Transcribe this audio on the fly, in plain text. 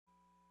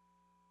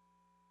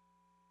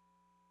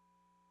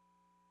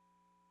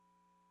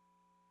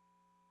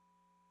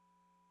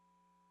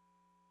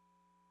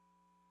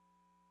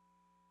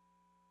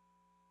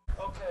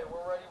Okay,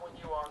 we're ready when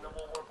you are, and then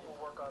we'll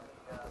work on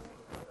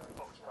the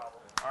focus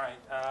problem. All right.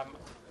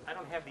 I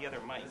don't have the other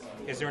mic.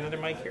 Is there another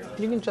mic here?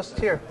 You can just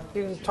here.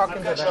 You can talk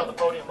into Show the that.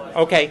 podium mic.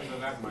 Okay.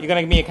 You going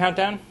to give me a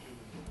countdown?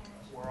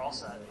 We're all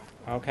set.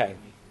 Okay.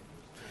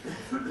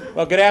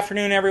 Well, good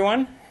afternoon,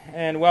 everyone,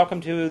 and welcome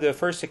to the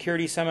first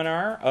security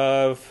seminar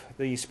of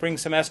the spring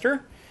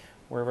semester.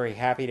 We're very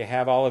happy to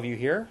have all of you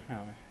here,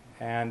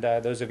 and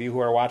those of you who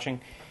are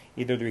watching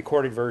either the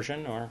recorded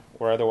version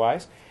or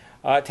otherwise.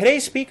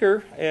 Today's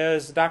speaker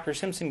is Dr.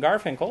 Simpson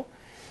Garfinkel,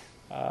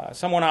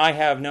 someone I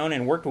have known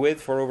and worked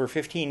with for over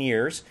 15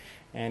 years,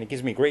 and it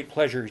gives me great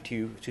pleasure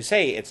to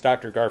say it's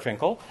Dr.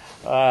 Garfinkel,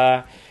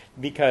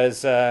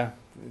 because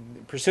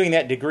pursuing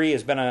that degree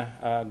has been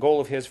a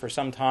goal of his for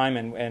some time,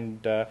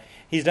 and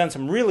he's done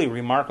some really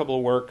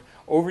remarkable work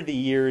over the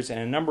years in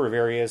a number of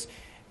areas,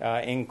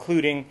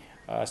 including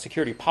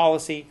security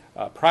policy,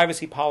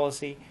 privacy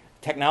policy,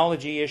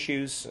 technology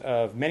issues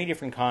of many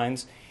different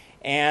kinds.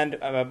 And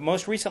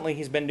most recently,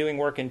 he's been doing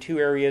work in two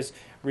areas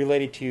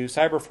related to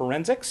cyber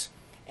forensics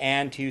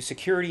and to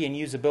security and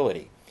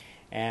usability.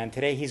 And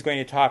today he's going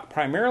to talk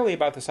primarily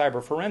about the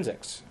cyber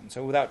forensics. And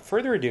so without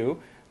further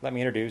ado, let me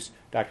introduce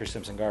Dr.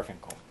 Simpson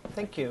Garfinkel.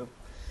 Thank you.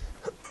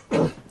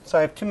 So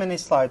I have too many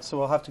slides, so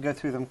we'll have to go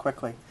through them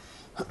quickly.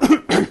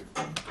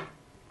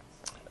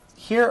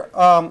 Here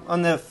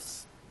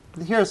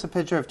here's a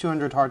picture of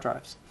 200 hard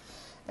drives.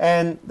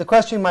 And the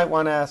question you might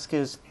want to ask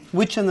is,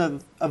 which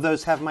of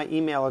those have my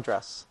email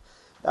address,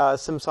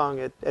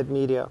 Simsong at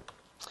Media?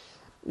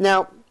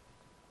 Now,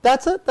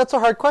 that's a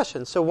hard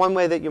question. So one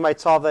way that you might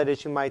solve that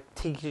is you might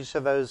take each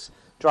of those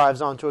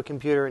drives onto a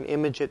computer and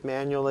image it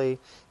manually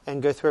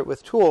and go through it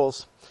with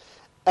tools.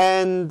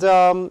 And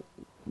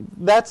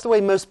that's the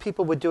way most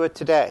people would do it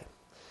today.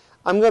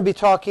 I'm going to be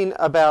talking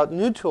about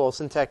new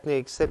tools and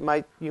techniques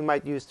that you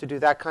might use to do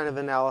that kind of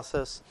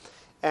analysis,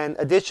 and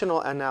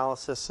additional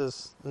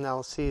analyses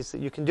that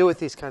you can do with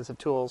these kinds of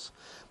tools,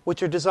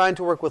 which are designed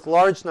to work with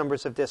large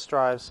numbers of disk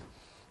drives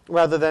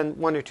rather than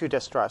one or two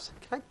disk drives.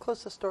 Can I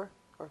close this door?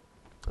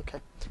 Okay.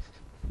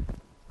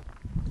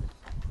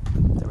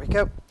 There we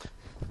go.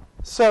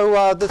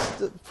 So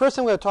first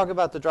I'm going to talk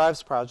about the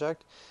drives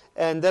project,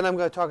 and then I'm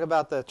going to talk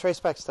about the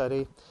traceback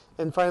study,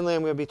 and finally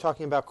I'm going to be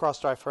talking about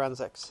cross-drive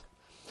forensics.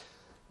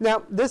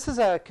 Now, this is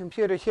a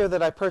computer here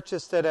that I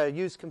purchased at a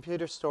used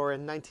computer store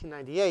in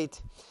 1998.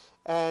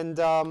 And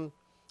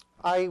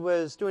I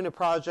was doing a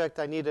project.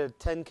 I needed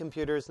 10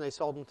 computers, and they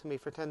sold them to me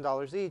for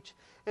 $10 each.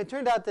 And it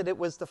turned out that it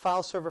was the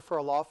file server for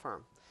a law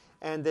firm,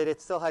 and that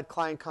it still had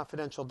client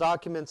confidential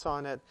documents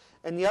on it.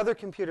 And the other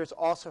computers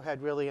also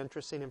had really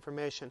interesting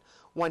information.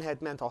 One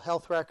had mental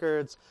health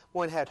records.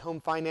 One had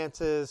home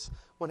finances.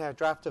 One had a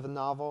draft of a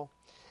novel.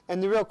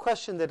 And the real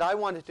question that I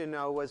wanted to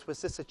know was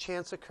this a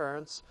chance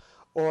occurrence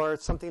or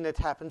something that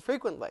happened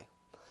frequently?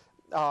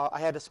 I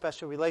had a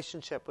special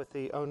relationship with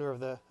the owner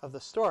of the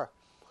store.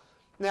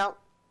 Now,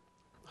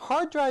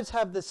 hard drives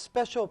have this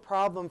special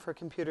problem for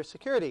computer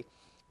security.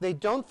 They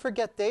don't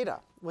forget data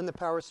when the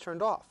power is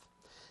turned off.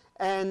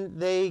 And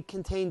they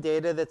contain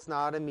data that's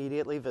not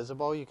immediately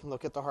visible. You can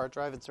look at the hard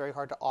drive. It's very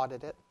hard to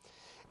audit it.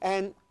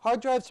 And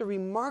hard drives are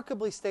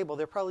remarkably stable.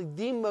 They're probably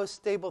the most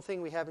stable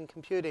thing we have in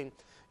computing.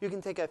 You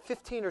can take a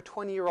 15 or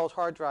 20-year-old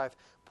hard drive,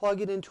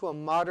 plug it into a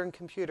modern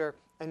computer,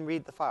 and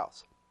read the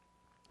files.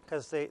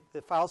 Because the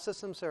file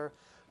systems are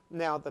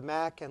now, the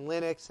Mac and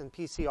Linux and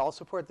PC all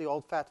support the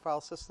old FAT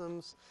file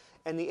systems.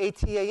 And the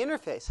ATA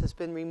interface has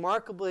been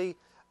remarkably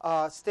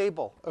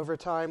stable over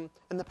time.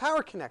 And the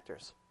power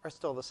connectors are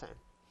still the same.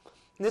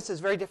 And this is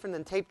very different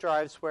than tape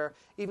drives, where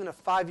even a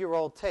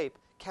 5-year-old tape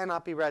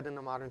cannot be read in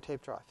a modern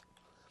tape drive.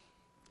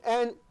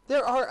 And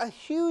there are a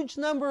huge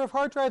number of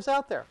hard drives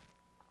out there.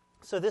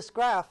 So this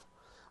graph,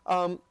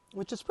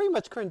 which is pretty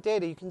much current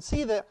data, you can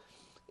see that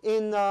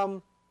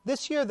in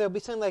this year, there'll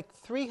be something like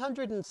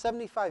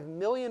 375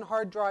 million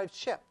hard drives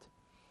shipped.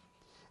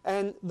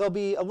 And there'll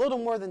be a little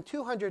more than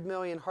 200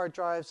 million hard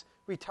drives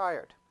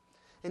retired.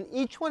 And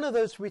each one of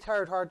those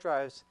retired hard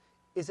drives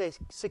is a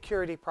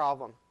security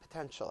problem,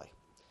 potentially.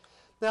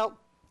 Now,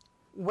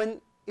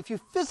 if you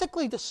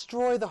physically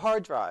destroy the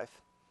hard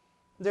drive,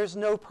 there's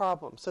no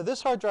problem. So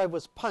this hard drive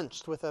was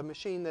punched with a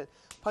machine that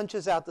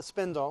punches out the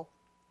spindle.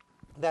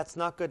 That's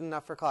not good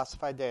enough for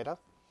classified data.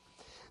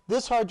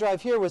 This hard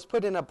drive here was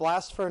put in a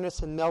blast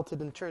furnace and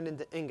melted and turned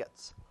into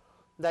ingots.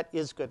 That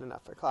is good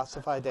enough for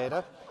classified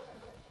data.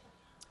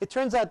 It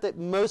turns out that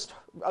most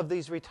of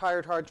these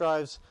retired hard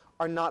drives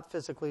are not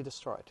physically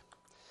destroyed.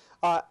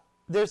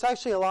 There's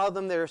actually a lot of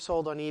them that are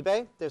sold on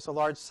eBay. There's a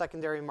large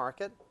secondary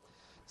market.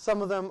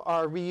 Some of them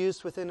are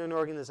reused within an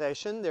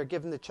organization. They're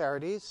given to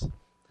charities.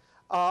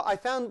 I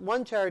found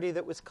one charity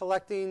that was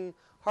collecting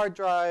hard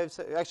drives,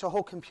 actually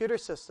whole computer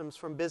systems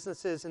from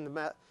businesses in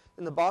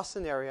the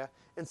Boston area,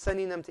 and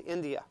sending them to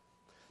India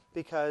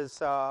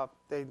because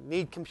they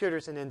need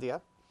computers in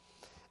India.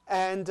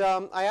 And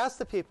I asked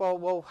the people,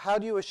 well, how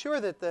do you assure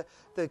that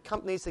the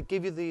companies that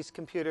give you these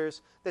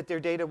computers, that their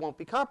data won't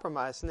be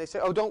compromised? And they say,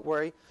 oh, don't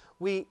worry.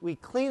 We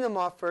clean them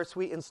off first.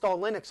 We install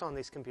Linux on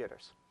these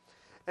computers.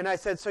 And I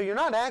said, so you're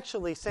not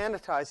actually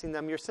sanitizing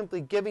them. You're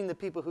simply giving the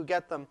people who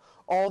get them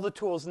all the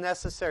tools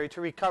necessary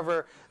to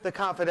recover the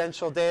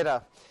confidential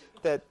data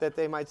that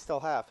they might still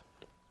have.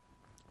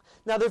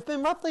 Now, there have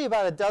been roughly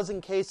about a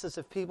dozen cases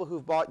of people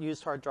who've bought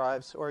used hard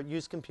drives or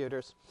used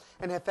computers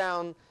and have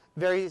found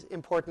very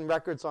important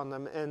records on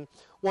them. And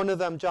one of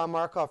them, John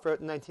Markoff,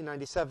 wrote in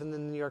 1997 in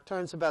the New York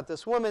Times about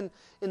this woman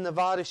in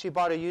Nevada. She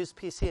bought a used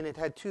PC, and it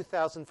had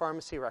 2,000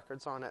 pharmacy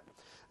records on it,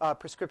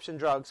 prescription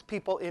drugs,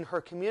 people in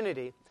her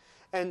community.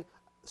 And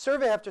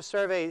survey after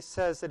survey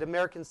says that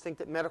Americans think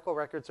that medical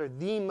records are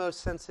the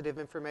most sensitive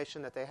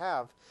information that they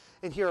have.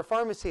 And here, a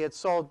pharmacy had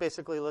sold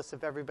basically a list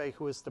of everybody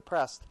who was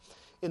depressed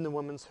in the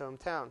woman's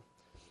hometown.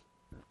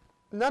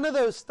 None of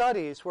those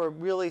studies were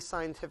really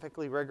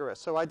scientifically rigorous,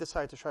 so I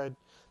decided to try to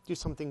do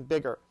something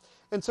bigger.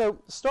 And so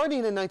starting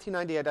in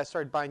 1998, I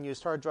started buying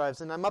used hard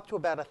drives, and I'm up to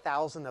about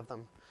 1,000 of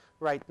them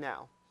right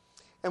now.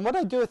 And what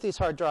I do with these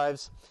hard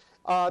drives,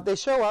 they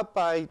show up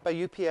by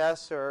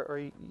UPS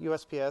or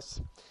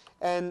USPS,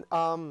 and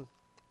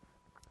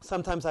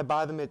sometimes I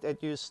buy them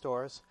at used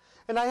stores.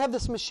 And I have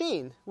this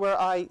machine where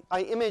I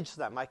image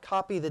them. I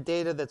copy the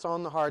data that's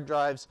on the hard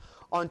drives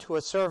onto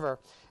a server.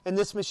 And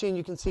this machine,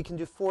 you can see, can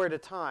do 4 at a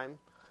time.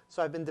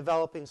 So I've been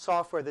developing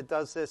software that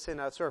does this in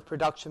a sort of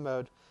production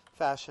mode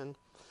fashion.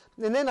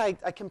 And then I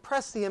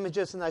compress the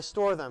images and I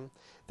store them.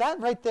 That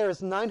right there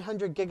is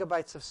 900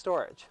 gigabytes of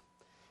storage,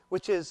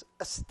 which is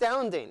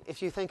astounding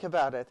if you think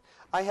about it.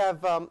 I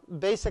have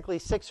basically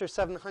 600 or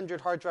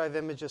 700 hard drive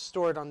images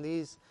stored on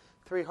these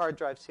 3 hard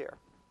drives here.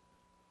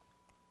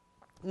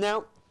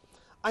 Now,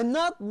 I'm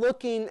not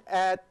looking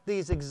at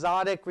these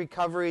exotic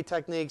recovery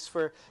techniques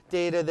for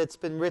data that's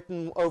been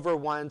written over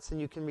once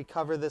and you can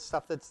recover this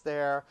stuff that's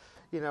there.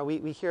 You know,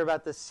 we hear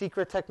about this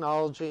secret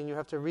technology and you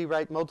have to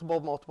rewrite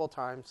multiple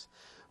times.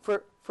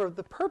 For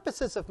the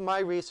purposes of my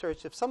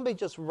research, if somebody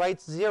just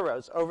writes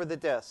zeros over the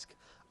disk,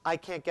 I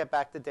can't get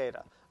back the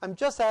data. I'm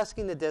just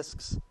asking the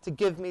disks to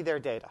give me their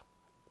data.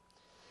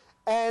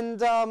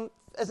 And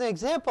as an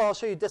example, I'll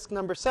show you disk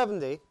number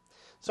 70.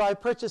 So I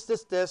purchased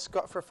this disk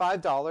for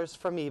 $5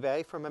 from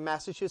eBay from a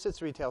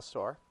Massachusetts retail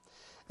store.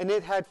 And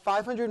it had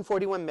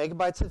 541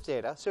 megabytes of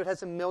data, so it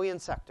has 1 million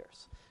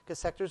sectors, because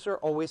sectors are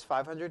always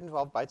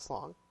 512 bytes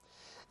long.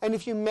 And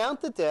if you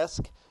mount the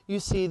disk, you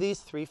see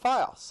these 3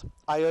 files,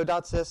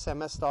 io.sys,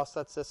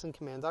 ms-dos.sys, and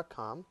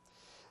command.com.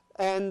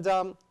 And,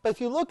 but if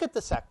you look at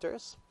the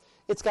sectors,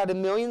 it's got 1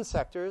 million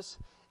sectors,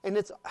 and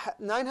it's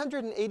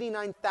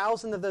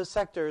 989,000 of those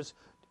sectors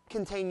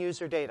contain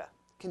user data,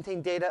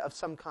 contain data of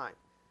some kind.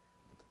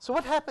 So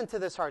what happened to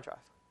this hard drive?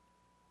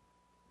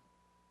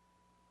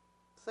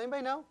 Does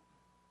anybody know?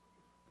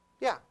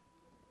 Yeah.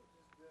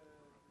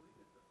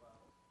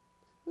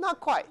 Not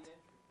quite.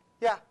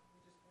 Yeah.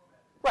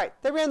 Right.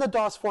 They ran the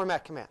DOS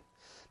format command.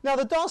 Now,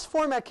 the DOS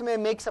format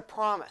command makes a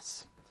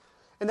promise.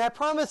 And that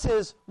promise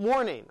is,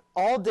 warning,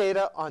 all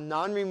data on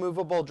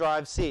non-removable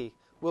drive C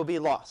will be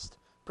lost.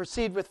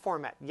 Proceed with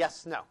format.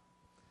 Yes, no.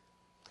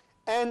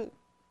 And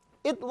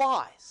it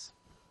lies.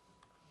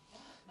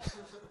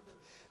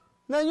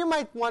 Now, you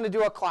might want to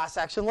do a class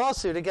action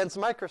lawsuit against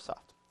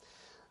Microsoft.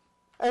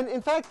 And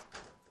in fact,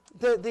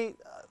 the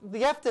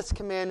fdisk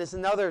command is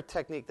another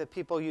technique that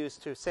people use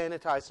to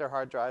sanitize their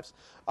hard drives.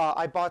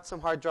 I bought some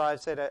hard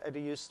drives at a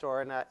used store,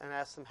 and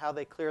asked them how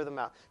they clear them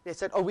out. They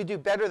said, oh, we do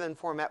better than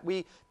format.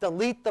 We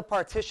delete the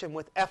partition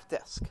with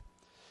fdisk.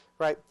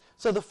 Right?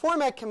 So the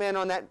format command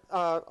on that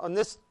on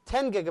this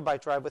 10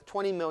 gigabyte drive with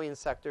 20 million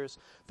sectors,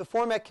 the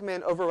format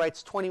command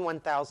overwrites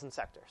 21,000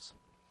 sectors,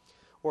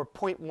 or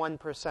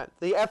 0.1%.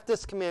 The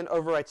fdisk command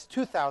overwrites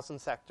 2,000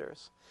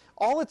 sectors.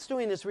 All it's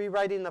doing is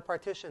rewriting the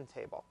partition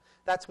table.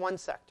 That's one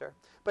sector.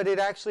 But it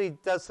actually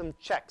does some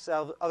checks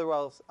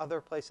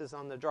other places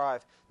on the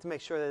drive to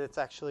make sure that it's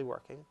actually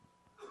working.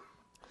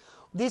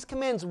 These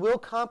commands will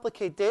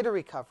complicate data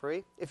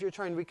recovery if you're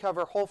trying to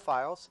recover whole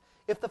files,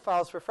 if the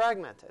files were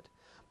fragmented.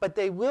 But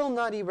they will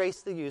not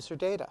erase the user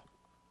data.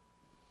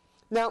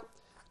 Now,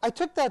 I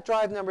took that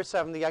drive number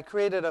 70. I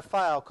created a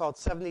file called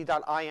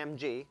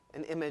 70.img,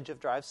 an image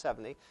of drive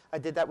 70. I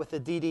did that with the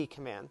dd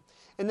command.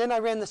 And then I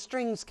ran the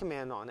strings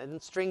command on it.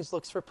 And strings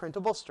looks for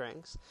printable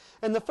strings.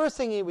 And the first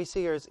thing we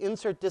see here is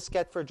insert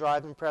diskette for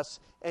drive and press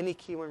any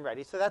key when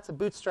ready. So that's a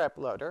bootstrap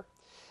loader.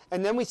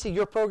 And then we see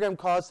your program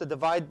caused the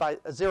divide by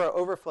zero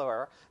overflow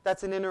error.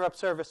 That's an interrupt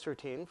service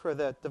routine for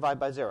the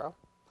divide by zero.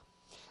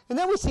 And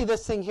then we see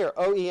this thing here,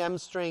 OEM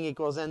string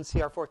equals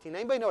NCR14.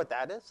 Anybody know what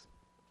that is?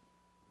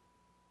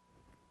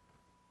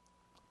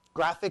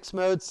 Graphics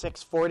mode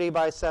 640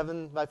 by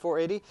 7 by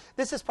 480.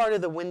 This is part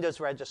of the Windows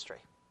registry.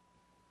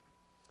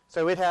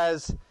 So it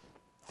has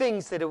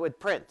things that it would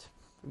print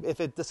if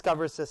it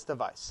discovers this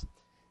device.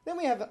 Then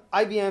we have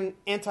IBM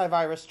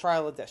Antivirus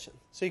Trial Edition.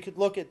 So you could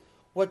look at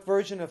what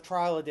version of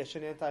Trial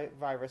Edition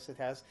antivirus it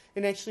has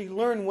and actually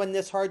learn when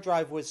this hard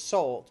drive was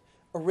sold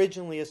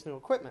originally as new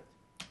equipment.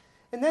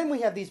 And then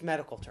we have these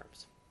medical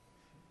terms.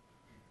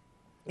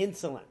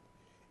 Insulin,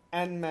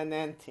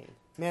 ammantin,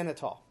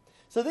 mannitol.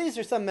 So these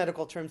are some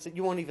medical terms that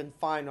you won't even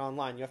find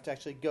online. You have to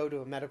actually go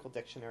to a medical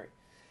dictionary.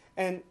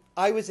 And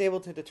I was able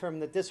to determine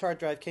that this hard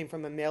drive came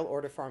from a mail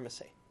order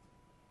pharmacy.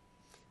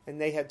 And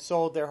they had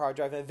sold their hard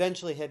drive.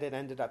 Eventually it had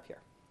ended up here.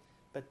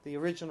 But the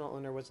original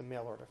owner was a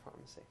mail order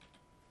pharmacy.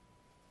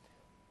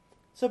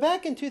 So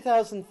back in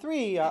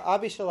 2003,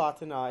 Avi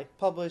Shalat and I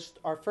published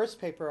our first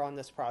paper on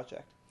this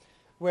project,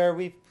 where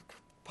we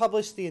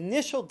published the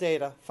initial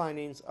data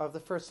findings of the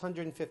first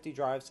 150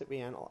 drives that we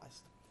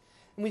analyzed.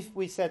 And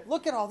we said,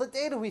 look at all the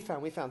data we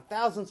found. We found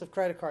thousands of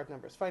credit card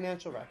numbers,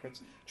 financial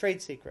records,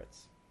 trade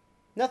secrets.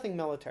 Nothing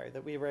military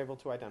that we were able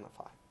to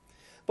identify.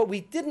 But we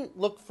didn't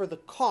look for the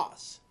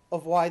cause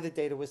of why the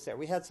data was there.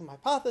 We had some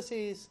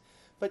hypotheses,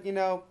 but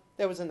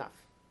there was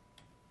enough.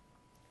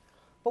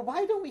 But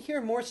why don't we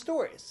hear more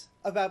stories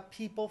about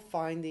people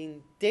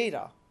finding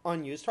data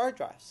on used hard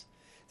drives?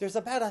 There's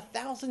about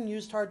 1,000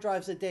 used hard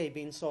drives a day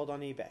being sold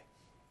on eBay.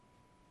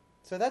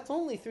 So that's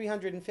only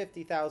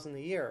 350,000 a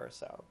year or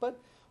so. But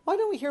why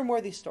don't we hear more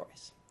of these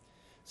stories?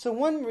 So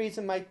one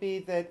reason might be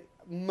that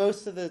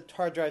most of the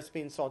hard drives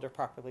being sold are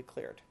properly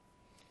cleared.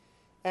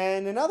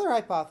 And another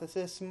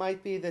hypothesis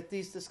might be that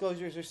these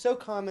disclosures are so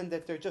common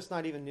that they're just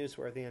not even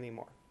newsworthy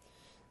anymore.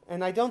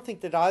 And I don't think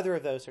that either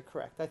of those are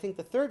correct. I think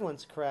the third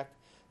one's correct,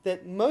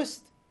 that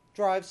most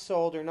drives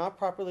sold are not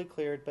properly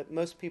cleared, but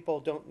most people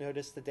don't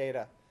notice the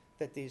data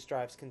that these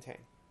drives contain.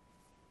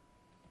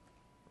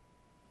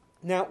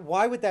 Now,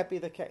 why would that be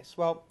the case?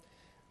 Well,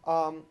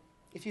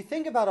 if you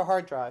think about a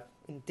hard drive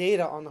and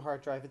data on the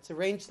hard drive, it's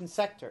arranged in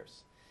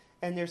sectors.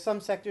 And there's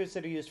some sectors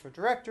that are used for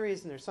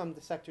directories, and there's some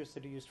sectors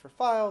that are used for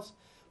files.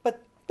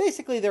 But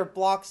basically, they're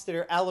blocks that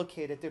are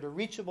allocated, that are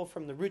reachable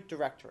from the root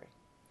directory.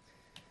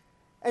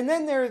 And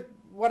then there are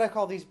what I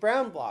call these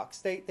brown blocks.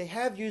 They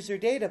have user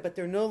data, but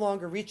they're no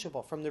longer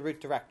reachable from the root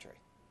directory.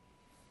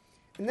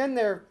 And then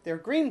there are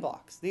green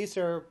blocks. These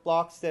are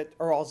blocks that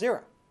are all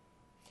zero.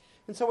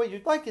 And so what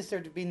you'd like is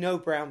there to be no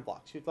brown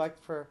blocks. You'd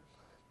like for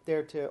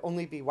there to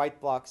only be white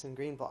blocks and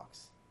green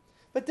blocks.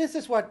 But this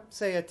is what,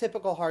 say, a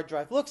typical hard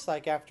drive looks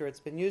like after it's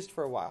been used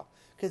for a while,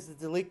 because the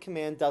delete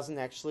command doesn't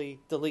actually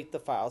delete the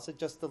files. It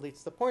just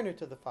deletes the pointer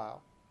to the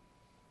file.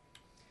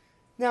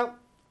 Now,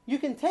 you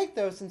can take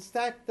those and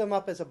stack them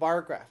up as a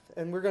bar graph,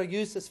 and we're going to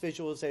use this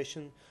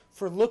visualization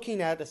for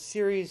looking at a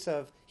series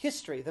of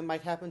history that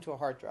might happen to a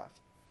hard drive,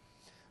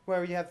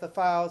 where you have the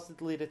files, the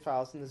deleted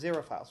files, and the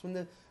zero files.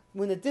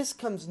 When the disk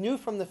comes new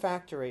from the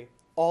factory,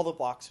 all the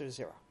blocks are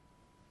zero.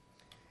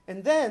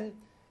 And then,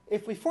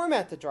 if we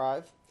format the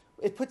drive,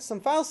 it puts some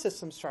file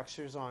system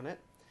structures on it,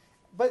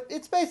 but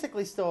it's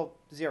basically still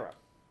zero.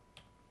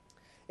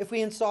 If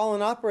we install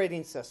an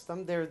operating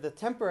system, there are the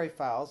temporary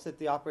files that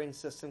the operating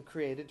system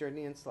created during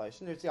the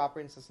installation. There's the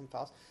operating system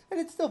files, and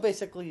it's still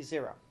basically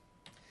zero.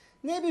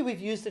 Maybe we've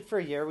used it for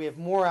a year. We have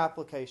more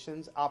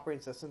applications,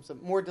 operating systems,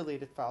 more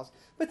deleted files,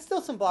 but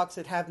still some blocks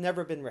that have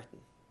never been written.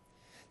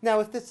 Now,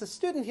 if it's a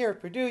student here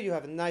at Purdue, you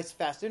have a nice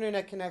fast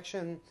internet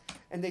connection,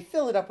 and they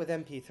fill it up with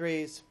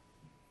MP3s,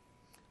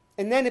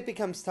 and then it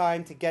becomes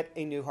time to get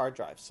a new hard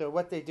drive. So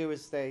what they do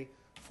is they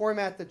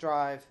format the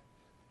drive,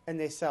 and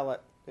they sell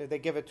it. They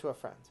give it to a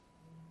friend.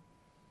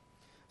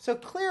 So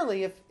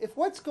clearly, if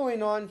what's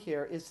going on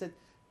here is that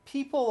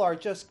people are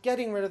just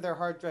getting rid of their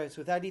hard drives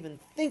without even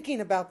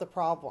thinking about the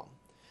problem,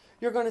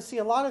 you're going to see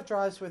a lot of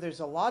drives where there's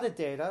a lot of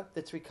data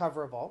that's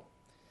recoverable,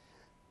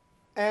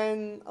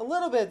 and a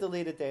little bit of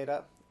deleted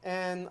data,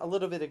 and a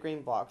little bit of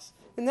green blocks.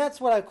 And that's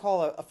what I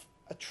call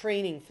a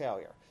training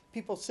failure.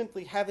 People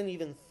simply haven't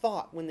even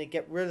thought when they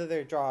get rid of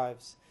their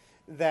drives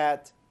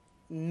that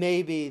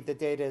maybe the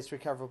data is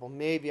recoverable,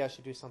 maybe I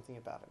should do something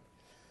about it.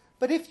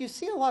 But if you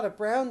see a lot of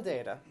brown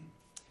data,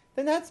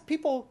 then that's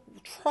people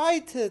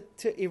tried to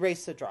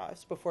erase the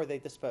drives before they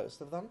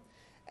disposed of them,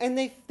 and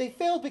they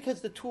failed because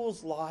the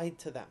tools lied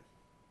to them.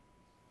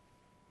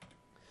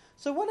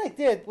 So what I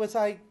did was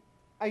I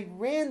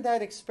ran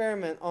that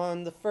experiment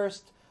on the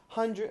first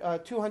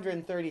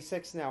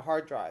 236 now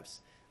hard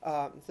drives.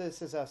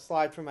 This is a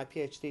slide from my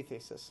PhD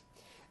thesis.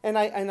 And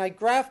I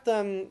graphed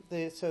them,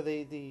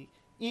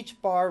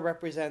 each bar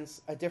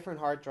represents a different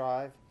hard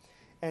drive.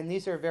 And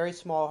these are very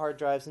small hard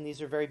drives, and these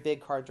are very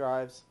big hard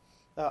drives,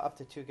 up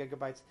to 2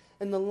 gigabytes.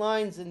 And the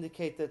lines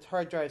indicate that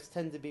hard drives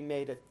tend to be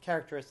made at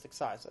characteristic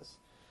sizes.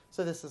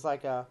 So this is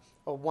like a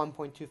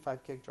 1.25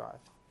 gig drive.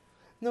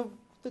 Now,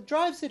 the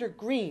drives that are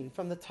green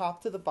from the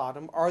top to the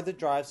bottom are the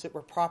drives that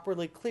were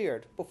properly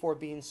cleared before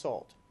being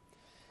sold.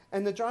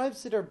 And the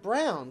drives that are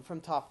brown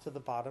from top to the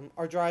bottom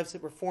are drives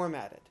that were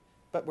formatted,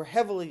 but were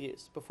heavily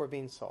used before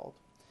being sold.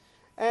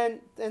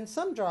 And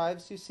some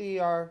drives you see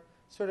are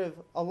sort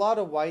of a lot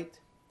of white,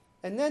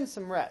 and then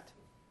some red.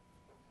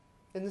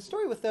 And the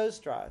story with those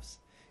drives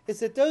is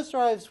that those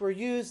drives were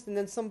used, and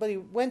then somebody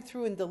went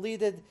through and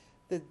deleted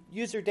the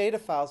user data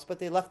files, but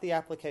they left the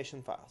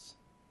application files.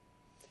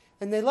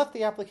 And they left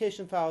the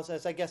application files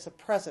as, I guess, a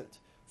present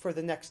for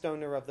the next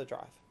owner of the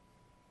drive.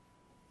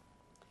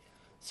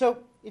 So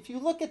if you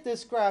look at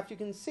this graph, you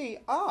can see,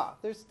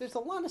 there's a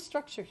lot of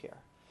structure here.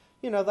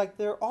 Like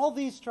there are all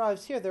these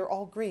drives here, they're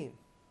all green.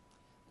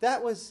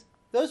 Those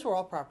were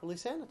all properly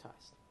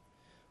sanitized.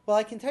 Well,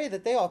 I can tell you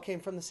that they all came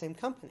from the same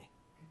company.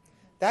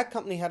 That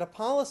company had a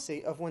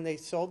policy of when they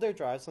sold their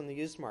drives on the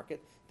used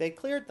market, they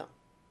cleared them.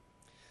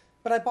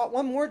 But I bought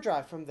one more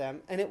drive from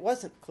them, and it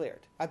wasn't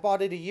cleared. I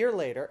bought it a year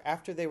later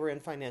after they were in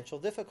financial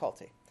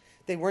difficulty.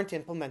 They weren't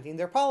implementing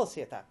their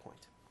policy at that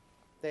point.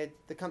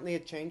 The company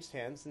had changed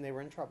hands, and they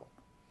were in trouble.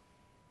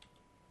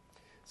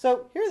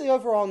 So here are the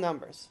overall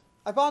numbers.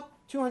 I bought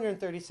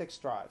 236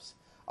 drives,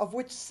 of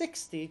which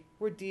 60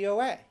 were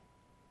DOA,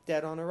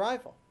 dead on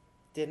arrival.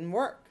 Didn't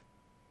work.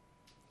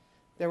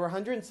 There were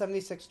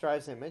 176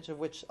 drives image, of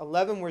which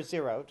 11 were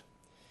zeroed,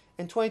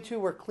 and 22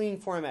 were clean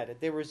formatted.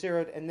 They were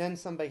zeroed, and then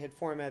somebody had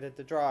formatted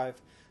the drive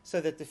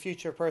so that the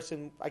future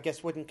person, I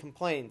guess, wouldn't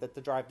complain that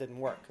the drive didn't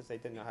work because they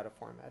didn't know how to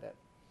format it.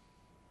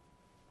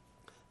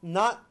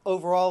 Not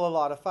overall a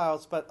lot of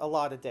files, but a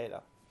lot of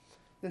data.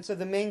 And so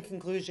the main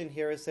conclusion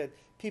here is that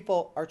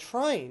people are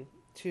trying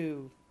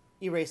to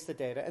erase the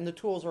data, and the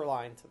tools are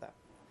lying to them.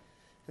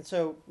 And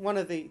so one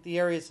of the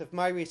areas of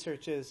my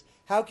research is,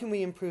 how can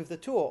we improve the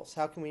tools?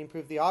 How can we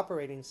improve the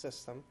operating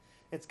system?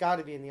 It's got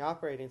to be in the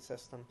operating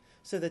system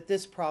so that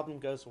this problem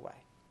goes away.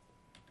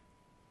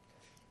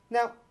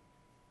 Now,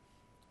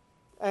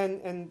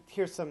 and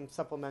here's some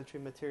supplementary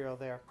material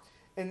there.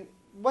 And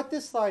what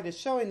this slide is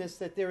showing is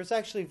that there is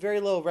actually very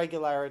little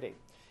regularity.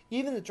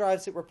 Even the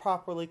drives that were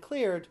properly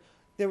cleared,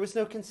 there was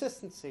no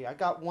consistency. I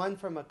got one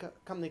from a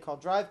company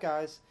called Drive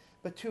Guys,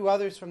 but two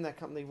others from that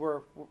company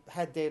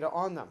had data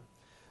on them.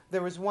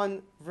 There was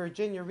one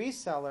Virginia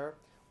reseller.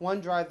 One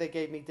drive they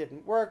gave me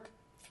didn't work.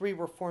 3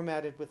 were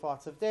formatted with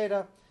lots of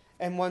data,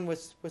 and 1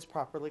 was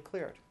properly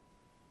cleared.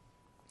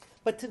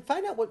 But to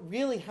find out what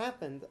really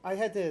happened, I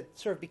had to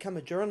sort of become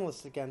a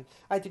journalist again.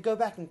 I had to go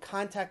back and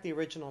contact the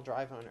original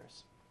drive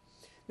owners.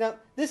 Now,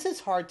 this is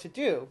hard to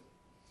do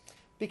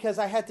because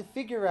I had to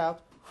figure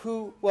out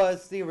who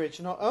was the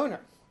original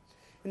owner.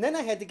 And then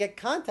I had to get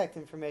contact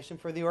information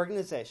for the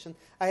organization.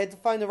 I had to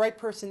find the right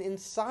person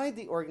inside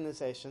the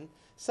organization,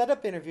 set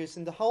up interviews,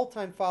 and the whole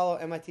time follow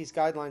MIT's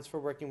guidelines for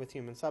working with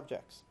human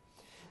subjects.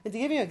 And to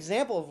give you an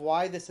example of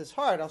why this is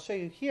hard, I'll show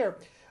you here.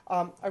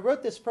 I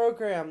wrote this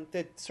program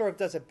that sort of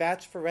does a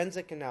batch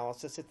forensic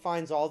analysis. It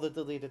finds all the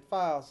deleted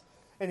files,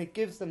 and it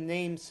gives them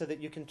names so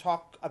that you can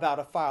talk about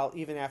a file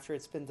even after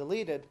it's been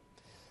deleted.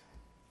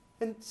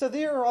 And so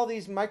there are all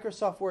these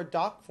Microsoft Word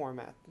doc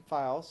format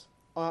files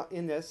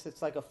in this.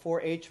 It's like a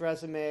 4-H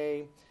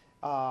resume,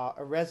 a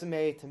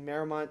resume to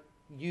Marymount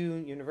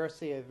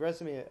University, a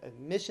resume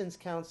admissions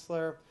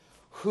counselor.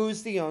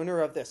 Who's the owner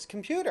of this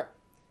computer?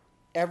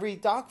 Every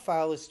doc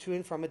file is to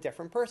and from a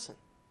different person.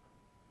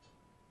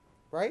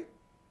 Right?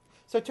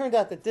 So it turned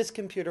out that this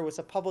computer was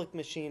a public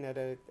machine at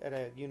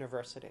a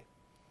university.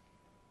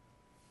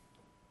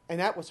 And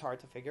that was hard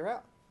to figure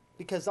out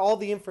because all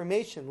the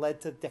information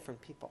led to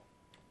different people.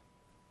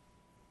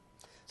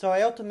 So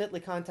I ultimately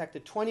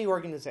contacted 20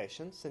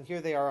 organizations, and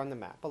here they are on the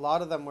map. A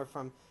lot of them were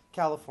from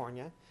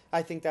California.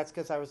 I think that's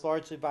because I was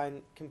largely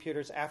buying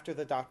computers after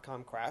the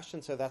dot-com crash,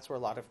 and so that's where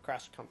a lot of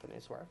crash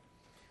companies were.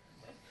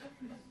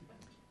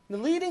 The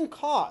leading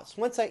cause,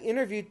 once I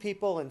interviewed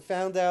people and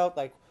found out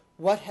like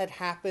what had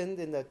happened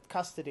in the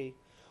custody,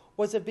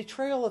 was a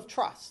betrayal of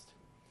trust.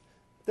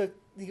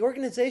 The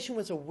organization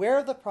was aware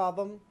of the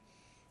problem,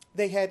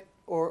 they had,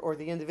 or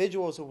the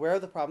individual was aware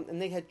of the problem,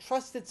 and they had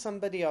trusted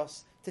somebody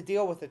else to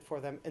deal with it for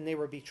them, and they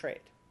were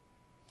betrayed.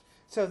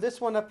 So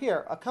this one up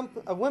here,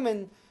 a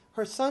woman,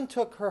 her son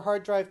took her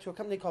hard drive to a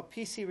company called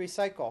PC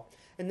Recycle,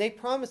 and they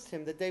promised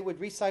him that they would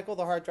recycle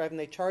the hard drive, and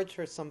they charged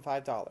her some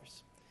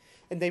 $5.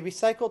 And they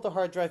recycled the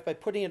hard drive by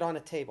putting it on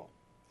a table.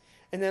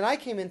 And then I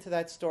came into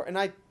that store, and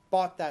I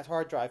bought that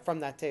hard drive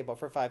from that table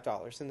for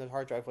 $5, and the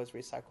hard drive was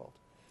recycled.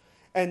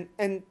 And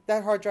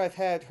that hard drive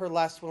had her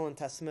last will and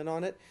testament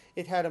on it.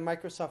 It had a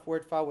Microsoft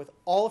Word file with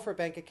all of her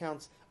bank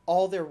accounts,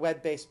 all their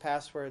web-based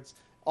passwords,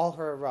 all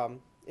her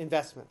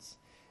investments.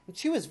 And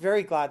she was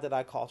very glad that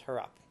I called her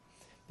up,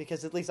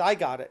 because at least I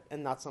got it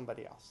and not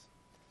somebody else.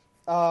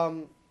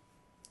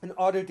 An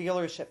auto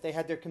dealership, they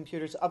had their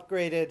computers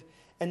upgraded,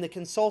 and the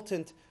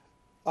consultant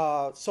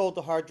sold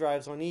the hard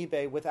drives on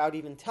eBay without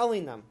even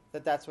telling them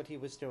that that's what he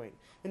was doing.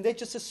 And they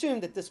just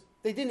assumed that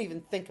they didn't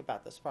even think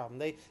about this problem.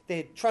 They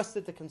had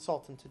trusted the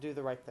consultant to do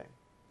the right thing.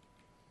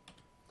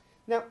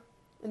 Now,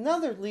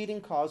 another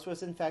leading cause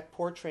was, in fact,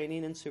 poor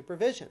training and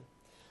supervision.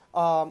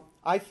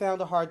 I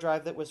found a hard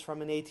drive that was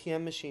from an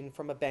ATM machine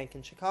from a bank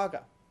in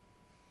Chicago.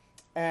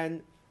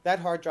 And that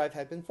hard drive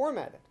had been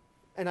formatted.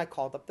 And I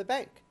called up the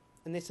bank.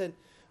 And they said,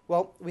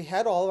 well, we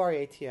had all of our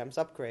ATMs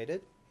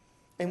upgraded,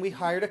 and we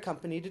hired a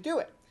company to do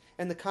it.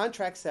 And the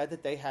contract said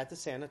that they had to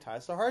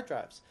sanitize the hard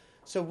drives.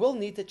 So we'll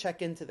need to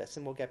check into this,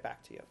 and we'll get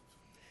back to you.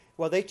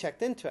 Well, they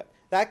checked into it.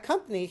 That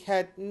company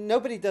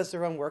nobody does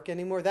their own work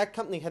anymore. That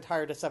company had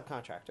hired a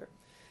subcontractor.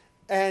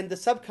 And the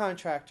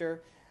subcontractor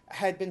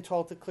had been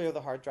told to clear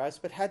the hard drives,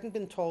 but hadn't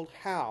been told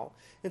how.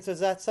 And so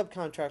that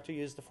subcontractor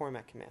used the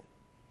format command.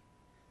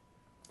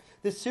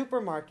 The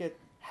supermarket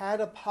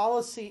had a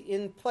policy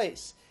in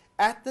place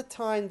at the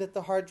time that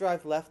the hard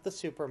drive left the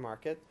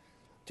supermarket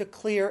to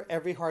clear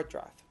every hard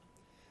drive.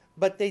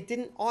 But they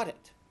didn't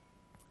audit.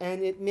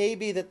 and it may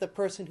be that the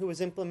person who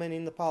was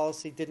implementing the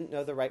policy didn't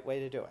know the right way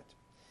to do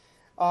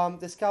it.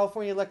 This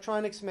California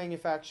electronics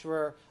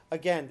manufacturer,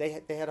 again,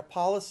 they had a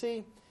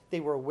policy. They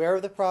were aware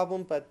of the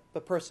problem, but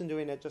the person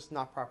doing it just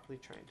not properly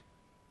trained.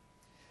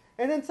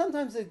 And then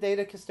sometimes the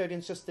data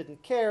custodians just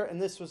didn't care,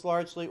 and this was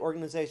largely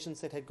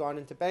organizations that had gone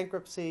into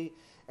bankruptcy,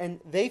 and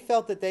they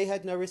felt that they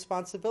had no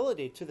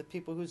responsibility to the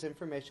people whose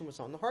information was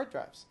on the hard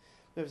drives.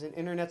 There was an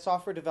internet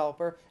software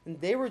developer, and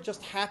they were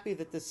just happy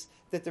that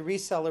the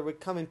reseller would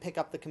come and pick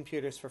up the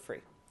computers for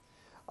free.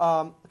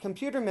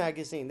 Computer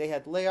Magazine, they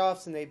had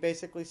layoffs, and they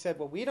basically said,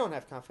 well, we don't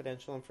have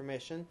confidential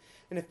information,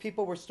 and if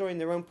people were storing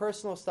their own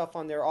personal stuff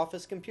on their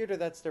office computer,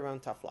 that's their own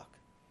tough luck.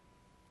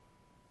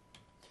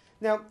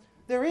 Now,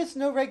 there is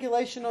no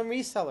regulation on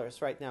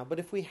resellers right now, but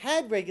if we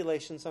had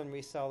regulations on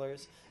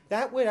resellers,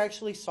 that would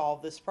actually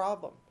solve this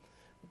problem.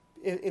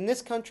 In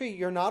this country,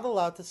 you're not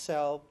allowed to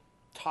sell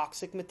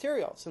toxic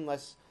materials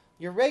unless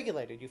you're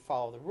regulated. You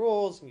follow the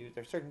rules, and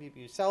there are certain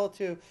people you sell it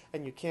to,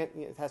 and you can't.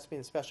 It has to be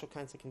in special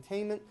kinds of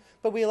containment.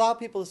 But we allow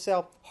people to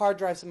sell hard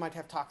drives that might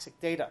have toxic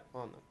data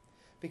on them,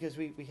 because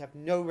we have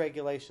no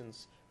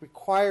regulations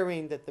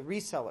requiring that the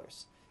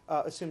resellers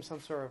assume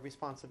some sort of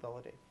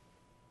responsibility.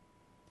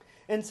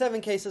 In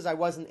 7 cases, I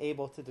wasn't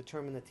able to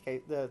determine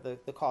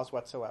the cause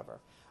whatsoever.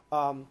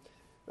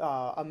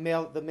 The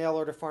mail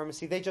order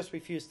pharmacy, they just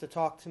refused to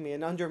talk to me,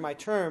 and under my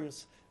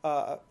terms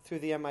through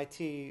the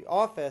MIT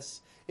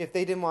office, if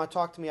they didn't want to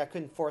talk to me, I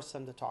couldn't force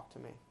them to talk to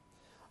me.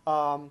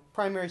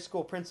 Primary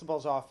school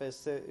principal's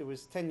office, it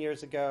was 10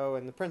 years ago,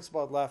 and the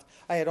principal had left.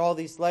 I had all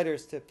these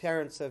letters to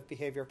parents of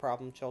behavior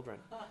problem children.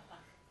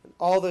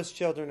 All those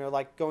children are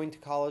like going to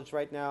college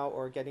right now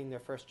or getting their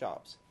first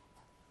jobs.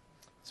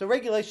 So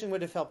regulation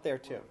would have helped there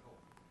too.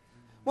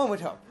 One would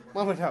hope.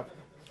 One would hope.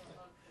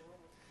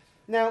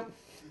 Now,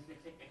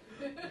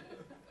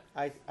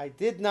 I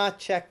did not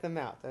check them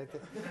out.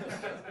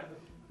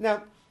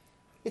 Now,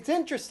 it's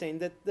interesting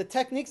that the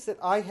techniques that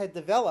I had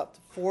developed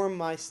for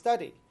my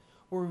study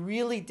were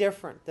really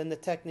different than the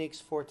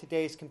techniques for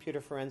today's computer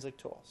forensic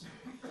tools.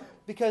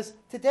 Because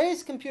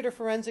today's computer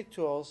forensic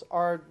tools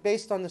are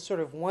based on the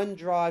sort of one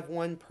drive,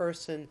 one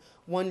person,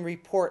 one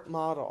report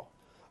model.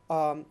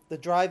 The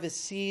drive is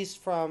seized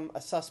from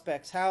a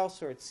suspect's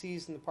house, or it's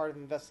seized in the part of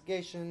the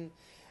investigation,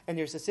 and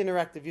there's this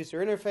interactive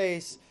user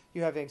interface.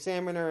 You have an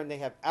examiner, and they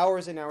have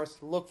hours and hours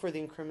to look for the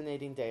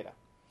incriminating data.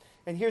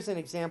 And here's an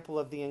example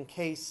of the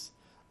encase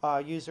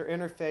user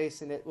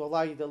interface, and it will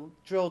allow you to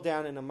drill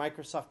down in a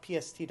Microsoft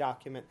PST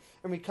document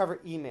and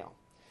recover email.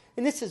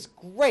 And this is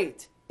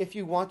great if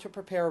you want to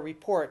prepare a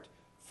report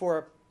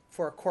for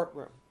a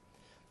courtroom.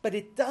 But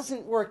it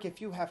doesn't work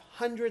if you have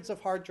hundreds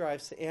of hard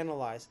drives to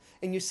analyze,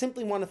 and you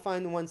simply want to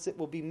find the ones that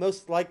will be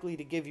most likely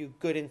to give you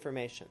good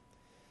information.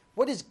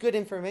 What is good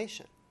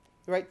information?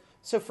 Right?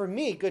 So for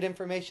me, good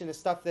information is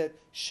stuff that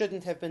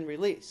shouldn't have been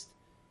released.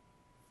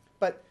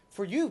 But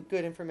for you,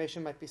 good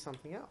information might be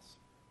something else.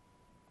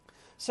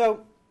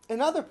 So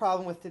another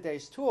problem with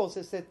today's tools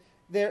is that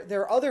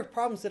there are other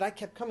problems that I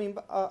kept coming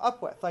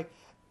up with. Like,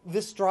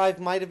 this drive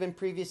might have been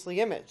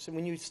previously imaged. And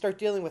when you start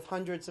dealing with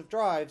hundreds of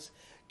drives,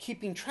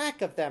 keeping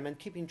track of them and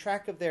keeping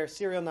track of their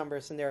serial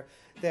numbers and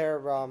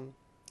their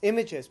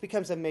images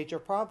becomes a major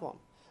problem.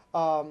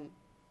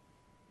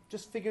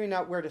 Just figuring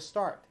out where to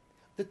start.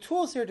 The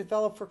tools that are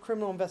developed for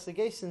criminal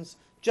investigations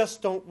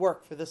just don't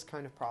work for this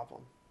kind of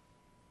problem.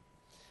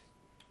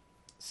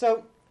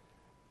 So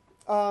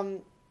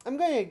I'm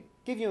going to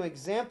give you an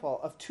example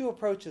of 2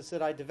 approaches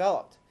that I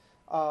developed.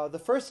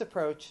 The first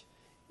approach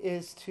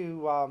is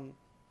to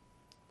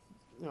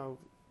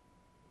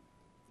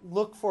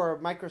look for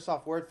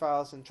Microsoft Word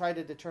files and try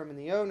to determine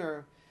the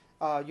owner.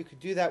 You could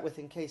do that with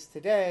Encase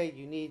today.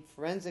 You need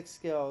forensic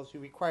skills. You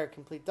require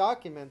complete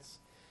documents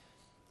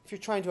if you're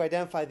trying to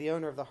identify the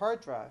owner of the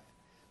hard drive.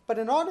 But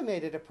an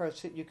automated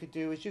approach that you could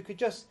do is you could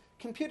just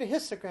compute a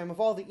histogram of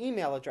all the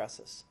email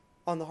addresses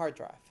on the hard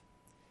drive.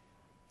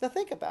 Now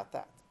think about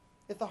that.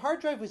 If the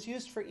hard drive was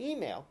used for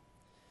email,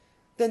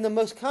 then the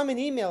most common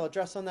email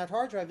address on that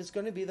hard drive is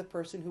going to be the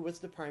person who was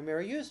the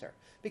primary user,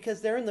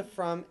 because they're in the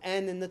from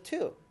and in the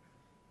to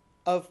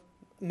of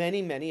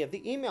many, many of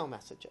the email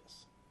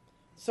messages.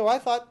 So I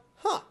thought,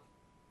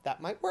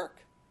 that might work.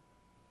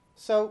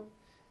 So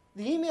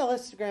the email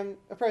histogram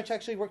approach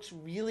actually works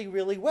really,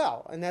 really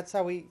well, and that's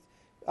how we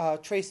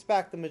traced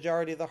back the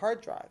majority of the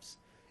hard drives.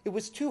 It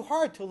was too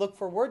hard to look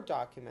for Word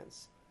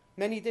documents.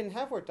 Many didn't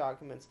have Word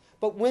documents.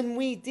 But when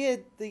we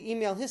did the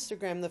email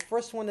histogram, the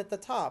first one at the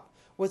top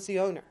was the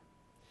owner.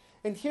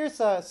 And here's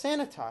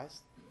sanitized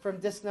from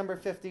disk number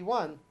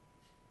 51.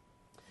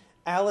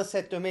 Alice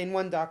at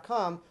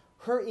domain1.com,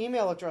 her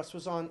email address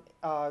was on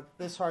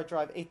this hard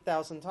drive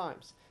 8,000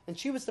 times. And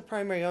she was the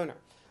primary owner.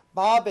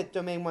 Bob at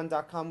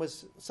domain1.com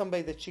was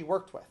somebody that she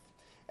worked with.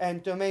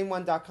 And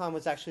domain1.com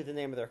was actually the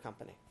name of their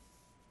company.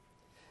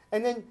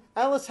 And then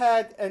Alice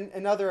had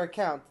another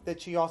account that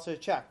she also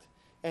checked.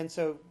 And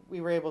so we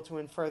were able to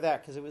infer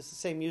that because it was the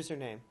same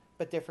username,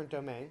 but different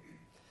domain.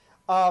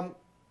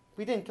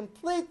 We didn't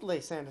completely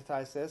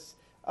sanitize this.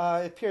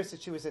 It appears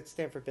that she was at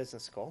Stanford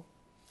Business School.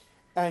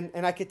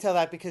 and I could tell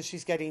that because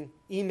she's getting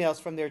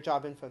emails from their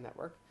job info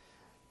network.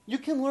 You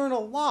can learn a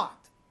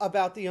lot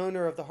about the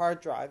owner of the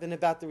hard drive and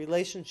about the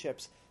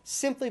relationships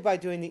simply by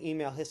doing the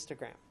email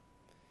histogram.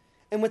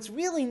 And what's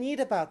really neat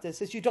about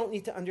this is you don't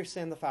need to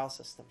understand the file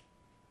system.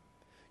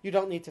 You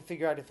don't need to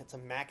figure out if it's a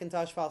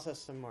Macintosh file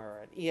system or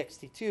an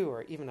ext2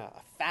 or even a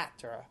FAT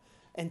or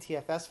a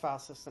NTFS file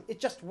system. It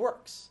just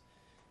works.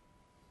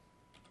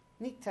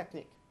 Neat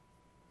technique.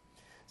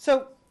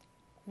 So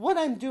what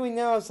I'm doing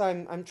now is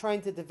I'm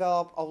trying to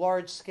develop a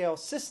large-scale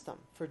system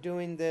for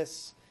doing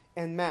this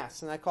en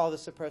masse, and I call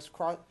this approach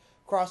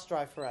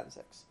cross-drive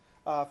forensics.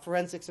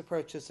 Forensics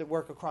approaches that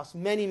work across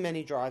many,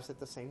 many drives at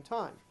the same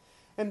time.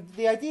 And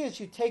the idea is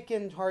you take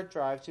in hard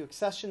drives, you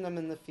accession them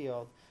in the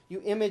field,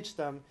 you image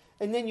them,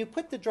 and then you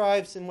put the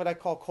drives in what I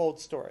call cold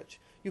storage.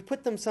 You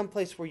put them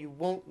someplace where you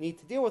won't need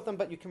to deal with them,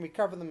 but you can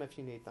recover them if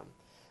you need them.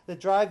 The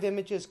drive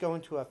images go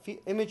into a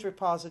image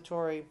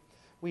repository.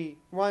 We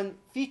run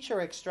feature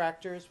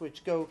extractors,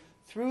 which go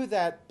through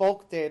that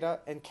bulk data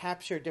and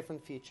capture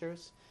different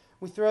features.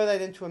 We throw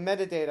that into a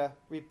metadata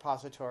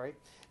repository.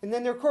 And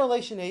then there are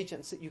correlation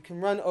agents that you can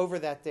run over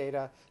that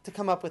data to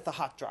come up with the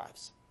hot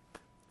drives.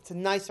 It's a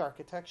nice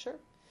architecture.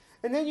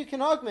 And then you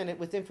can augment it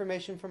with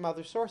information from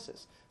other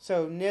sources.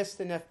 So NIST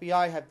and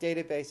FBI have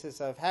databases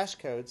of hash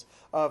codes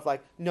of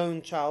like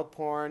known child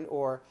porn,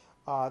 or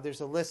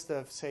there's a list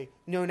of, say,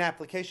 known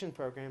application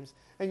programs.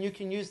 And you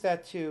can use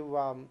that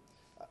to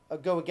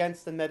go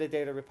against the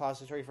metadata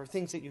repository for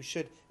things that you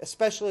should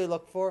especially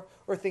look for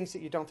or things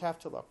that you don't have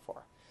to look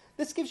for.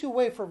 This gives you a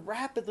way for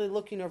rapidly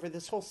looking over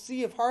this whole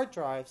sea of hard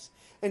drives,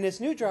 and as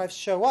new drives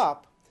show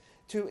up,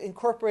 to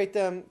incorporate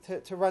them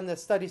to run the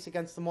studies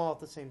against them all at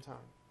the same time.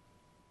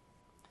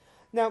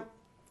 Now,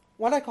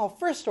 what I call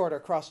first-order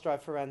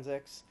cross-drive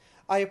forensics,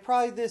 I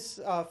apply this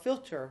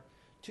filter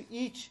to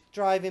each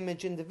drive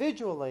image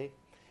individually,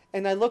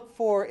 and I look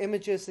for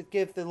images that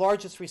give the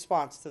largest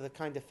response to the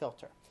kind of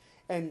filter.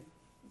 And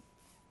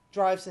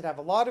drives that have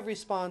a lot of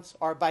response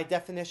are, by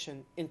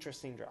definition,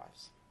 interesting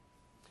drives.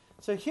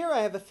 So here I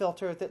have a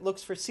filter that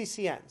looks for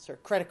CCNs, or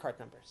credit card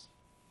numbers.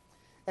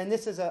 And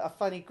this is a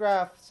funny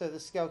graph. So the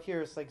scale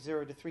here is like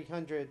 0 to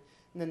 300,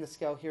 and then the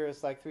scale here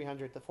is like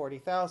 300 to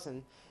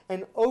 40,000.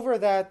 And over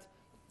that,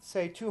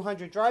 say,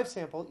 200 drive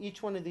sample,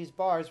 each one of these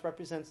bars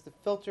represents the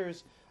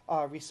filter's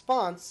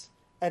response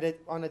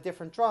on a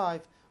different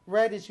drive.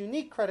 Red is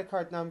unique credit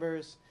card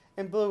numbers,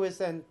 and blue is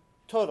then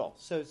total.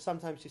 So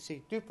sometimes you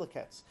see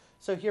duplicates.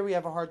 So here we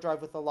have a hard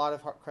drive with a lot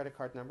of credit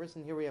card numbers,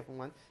 and here we have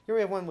one. Here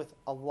we have one with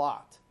a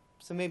lot.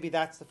 So maybe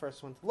that's the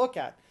first one to look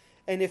at.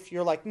 And if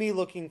you're like me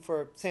looking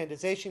for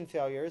sanitization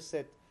failures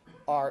that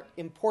are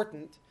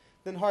important,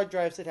 then hard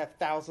drives that have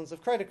thousands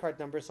of credit card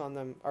numbers on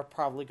them are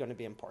probably going to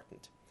be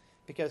important,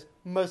 because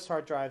most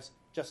hard drives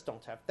just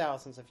don't have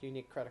thousands of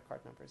unique credit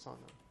card numbers on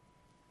them.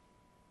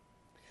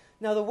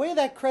 Now, the way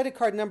that credit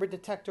card number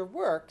detector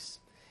works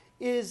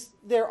is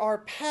there are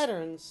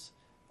patterns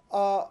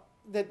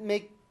that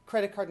make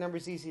credit card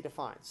numbers easy to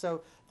find.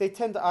 So they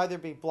tend to either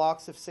be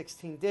blocks of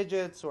 16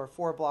 digits or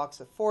 4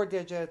 blocks of 4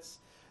 digits.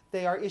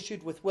 They are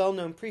issued with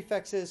well-known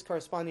prefixes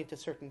corresponding to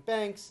certain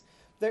banks.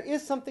 There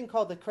is something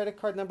called the credit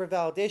card number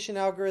validation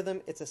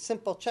algorithm. It's a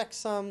simple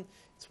checksum.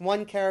 It's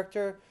one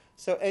character.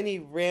 So any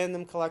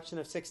random collection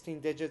of 16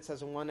 digits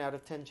has a 1 out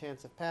of 10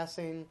 chance of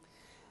passing.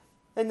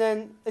 And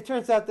then it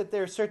turns out that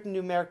there are certain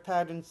numeric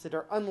patterns that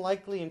are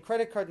unlikely in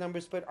credit card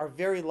numbers but are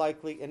very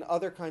likely in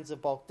other kinds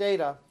of bulk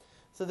data.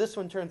 So this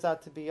one turns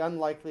out to be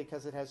unlikely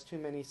because it has too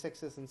many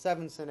 6s and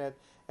 7s in it,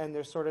 and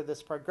there's sort of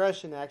this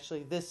progression.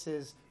 Actually, this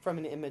is from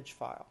an image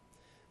file.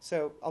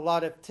 So a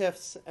lot of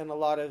TIFFs and a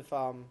lot of,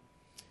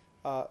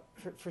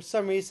 for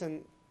some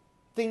reason,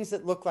 things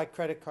that look like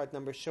credit card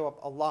numbers show up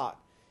a lot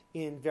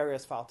in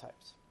various file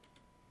types.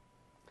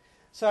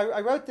 So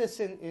I wrote this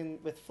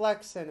with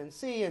Flex and in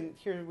C, and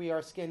here we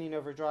are scanning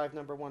over drive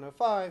number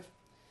 105.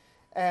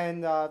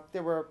 And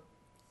there were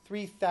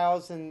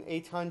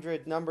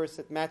 3,800 numbers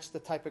that matched the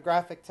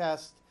typographic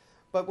test.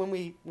 But when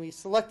we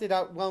selected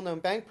out well-known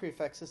bank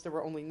prefixes, there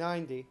were only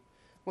 90.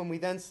 When we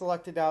then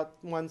selected out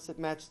ones that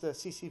matched the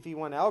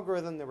CCV1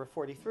 algorithm, there were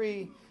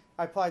 43.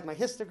 I applied my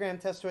histogram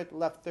test to it,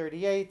 left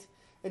 38.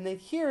 And then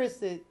here is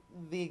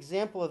the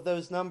example of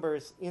those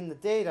numbers in the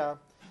data.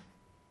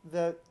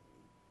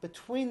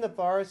 Between the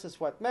bars is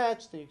what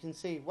matched, and you can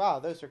see, wow,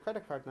 those are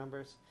credit card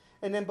numbers.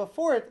 And then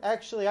before it,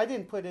 actually, I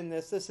didn't put in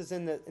this is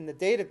in the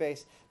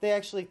database. They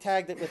actually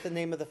tagged it with the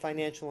name of the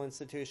financial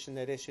institution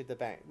that issued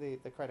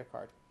the credit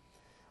card.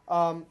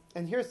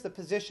 And here's the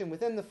position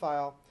within the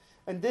file.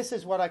 And this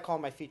is what I call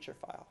my feature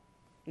file.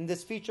 And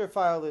this feature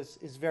file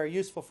is very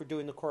useful for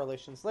doing the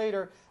correlations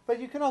later, but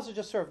you can also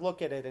just sort of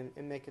look at it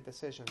and make a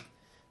decision.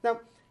 Now,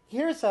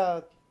 here's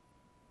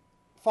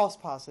false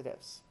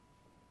positives.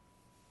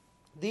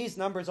 These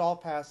numbers all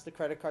pass the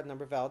credit card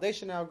number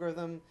validation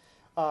algorithm.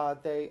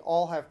 They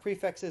all have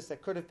prefixes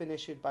that could have been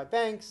issued by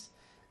banks.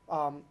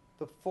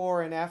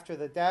 Before and after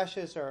the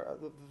dashes or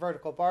the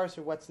vertical bars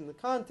are what's in the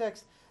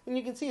context. And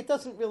you can see it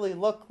doesn't really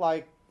look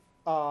like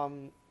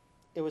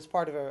it was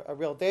part of a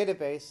real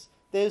database.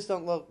 Those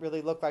don't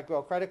really look like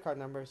real credit card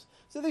numbers.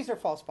 So these are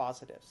false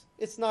positives.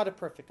 It's not a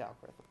perfect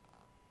algorithm.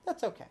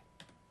 That's okay.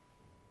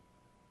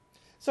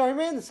 So I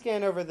ran the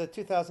scan over the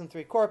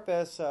 2003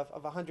 corpus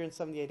of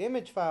 178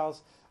 image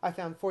files. I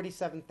found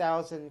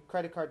 47,000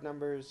 credit card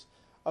numbers,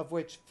 of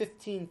which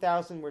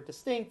 15,000 were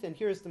distinct. And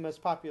here's the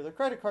most popular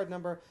credit card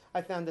number.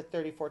 I found it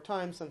 34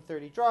 times on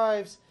 30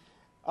 drives.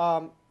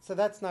 So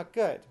that's not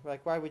good.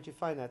 Like, why would you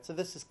find that? So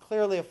this is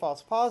clearly a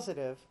false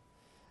positive.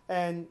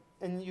 And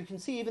you can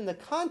see even the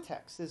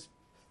context is,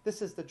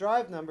 this is the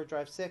drive number,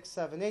 drive 6,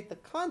 7, 8. The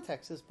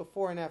context is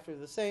before and after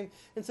the same.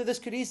 And so this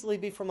could easily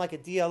be from like a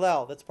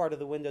DLL that's part of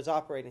the Windows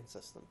operating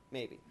system,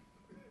 maybe.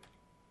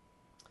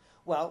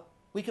 Well,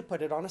 we could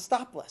put it on a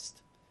stop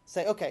list.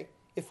 Say, okay,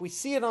 if we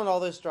see it on all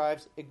those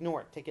drives,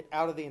 ignore it. Take it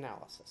out of the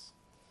analysis.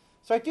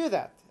 So I do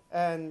that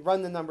and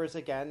run the numbers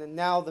again. And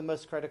now the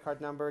most credit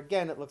card number,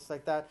 again, it looks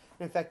like that.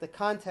 And in fact, the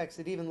context,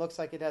 it even looks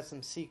like it has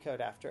some C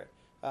code after it,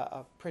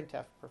 a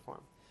printf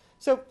performed.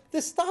 So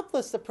this stop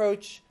list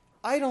approach,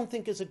 I don't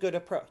think is a good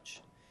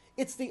approach.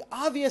 It's the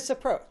obvious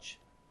approach,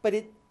 but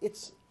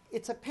it's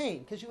a pain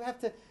because you have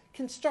to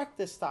construct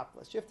this stop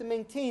list. You have to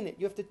maintain it.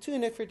 You have to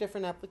tune it for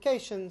different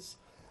applications.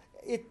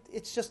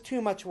 It's just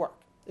too much work.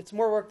 It's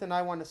more work than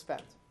I want to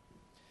spend.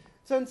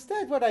 So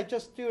instead, what I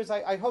just do is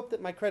I hope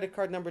that my credit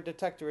card number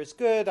detector is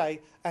good. I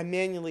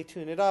manually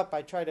tune it up.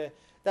 I try to.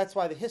 That's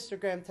why the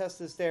histogram test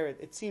is there.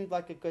 It seemed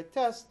like a good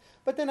test.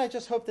 But then I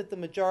just hope that the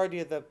majority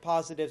of the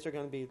positives are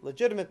going to be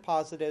legitimate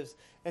positives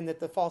and that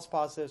the false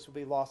positives will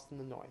be lost in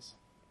the noise.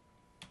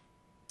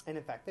 And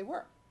in fact, they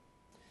were.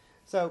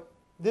 So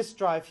this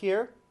drive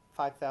here,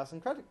 5,000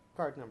 credit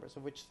card numbers,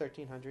 of which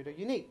 1,300 are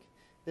unique.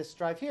 This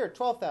drive here,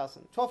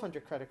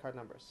 1,200 credit card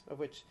numbers, of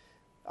which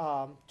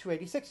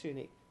 286 are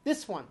unique.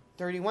 This one,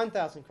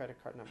 31,000 credit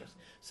card numbers.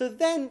 So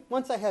then,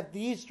 once I have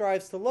these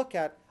drives to look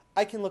at,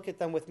 I can look at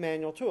them with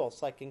manual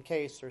tools, like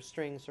Encase or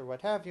Strings or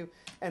what have you.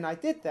 And I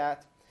did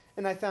that,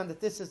 and I found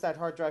that this is that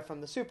hard drive from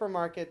the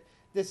supermarket.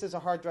 This is a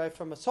hard drive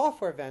from a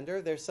software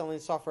vendor. They're selling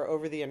software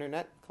over the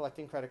internet,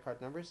 collecting credit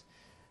card numbers.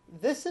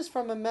 This is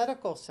from a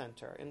medical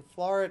center in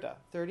Florida,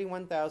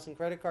 31,000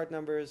 credit card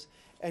numbers,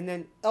 and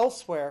then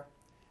elsewhere,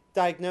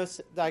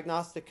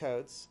 diagnostic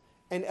codes,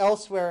 and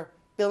elsewhere,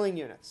 billing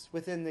units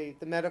within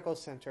the medical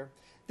center.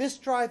 This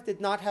drive did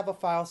not have a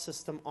file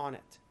system on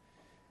it.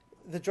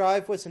 The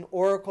drive was an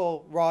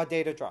Oracle raw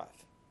data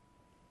drive.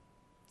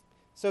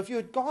 So if you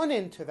had gone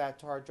into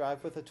that hard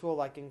drive with a tool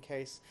like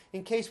Encase,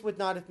 Encase would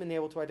not have been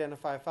able to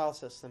identify a file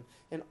system,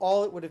 and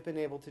all it would have been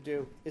able to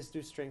do is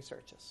do string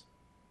searches.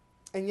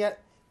 And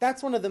yet,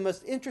 that's one of the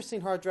most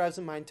interesting hard drives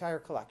in my entire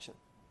collection.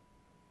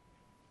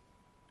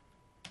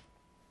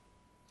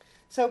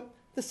 So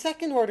the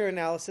second order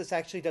analysis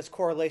actually does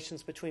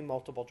correlations between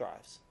multiple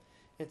drives.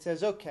 It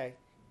says, okay,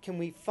 can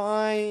we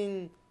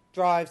find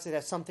drives that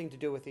have something to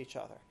do with each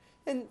other?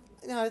 And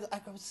I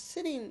was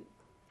sitting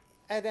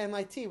at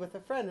MIT with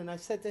a friend, and I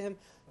said to him,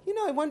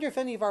 I wonder if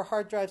any of our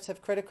hard drives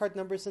have credit card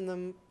numbers in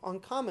them in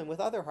common with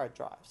other hard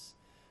drives.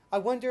 I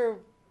wonder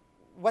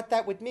what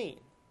that would mean.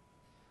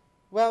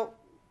 Well,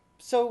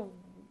 so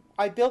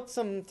I built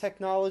some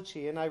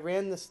technology, and I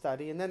ran the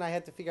study, and then I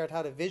had to figure out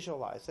how to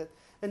visualize it.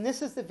 And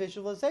this is the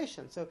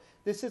visualization. So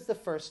this is the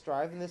first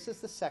drive, and this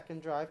is the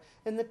second drive.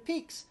 And the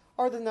peaks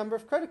are the number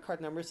of credit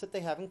card numbers that they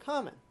have in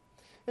common.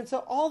 And so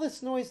all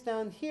this noise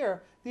down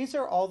here, these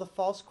are all the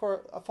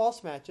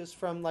false matches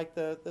from like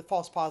the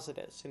false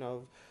positives.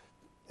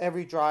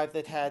 Every drive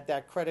that had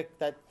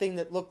that thing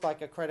that looked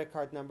like a credit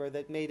card number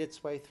that made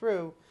its way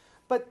through.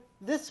 But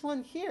this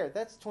one here,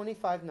 that's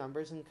 25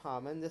 numbers in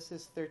common. This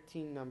is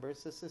 13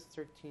 numbers. This is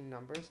 13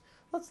 numbers.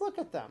 Let's look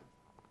at them.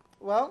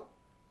 Well,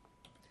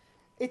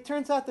 it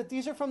turns out that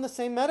these are from the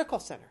same medical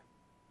center.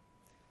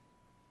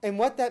 And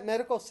what that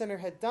medical center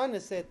had done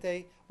is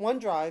that one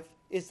drive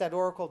is that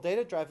Oracle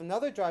data drive.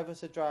 Another drive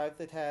was a drive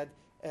that had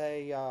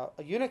a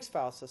Unix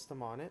file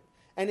system on it,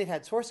 and it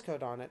had source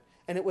code on it,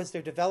 and it was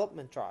their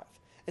development drive.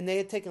 And they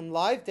had taken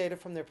live data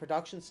from their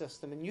production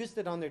system and used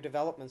it on their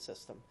development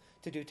system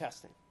to do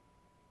testing.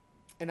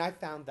 And I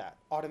found that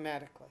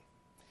automatically.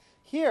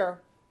 Here,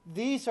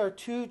 these are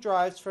two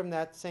drives from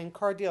that same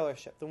car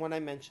dealership, the one I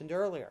mentioned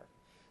earlier.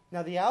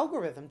 Now, the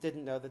algorithm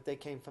didn't know that they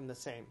came from the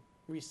same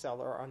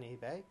reseller on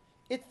eBay.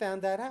 It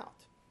found that out.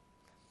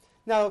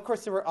 Now, of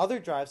course, there were other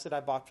drives that I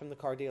bought from the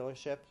car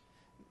dealership,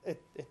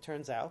 it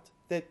turns out,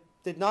 that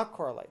did not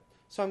correlate.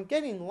 So I'm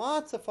getting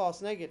lots of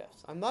false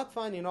negatives. I'm not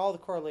finding all the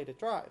correlated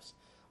drives.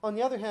 On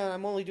the other hand,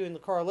 I'm only doing the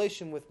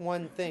correlation with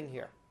one thing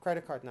here,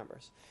 credit card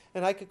numbers.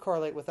 And I could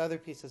correlate with other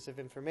pieces of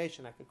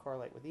information. I could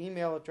correlate with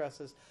email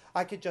addresses.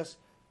 I could just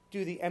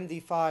do the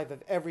MD5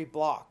 of every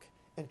block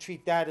and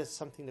treat that as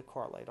something to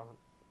correlate on.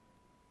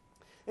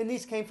 And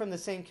these came from the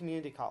same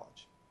community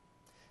college.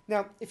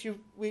 Now,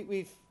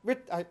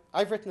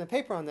 I've written a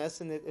paper on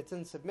this, and it's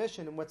in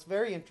submission. And what's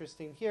very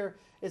interesting here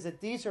is that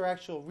these are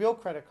actual real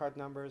credit card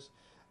numbers.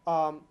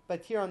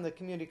 But here on the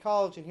community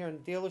college and here in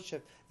the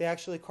dealership, they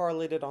actually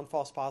correlated on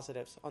false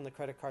positives on the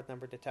credit card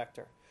number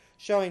detector,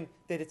 showing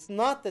that it's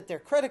not that they're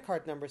credit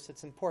card numbers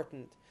that's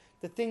important,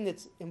 the thing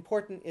that's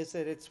important is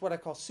that it's what I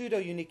call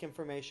pseudo-unique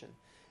information.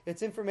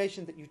 It's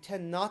information that you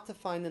tend not to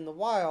find in the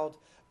wild,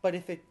 but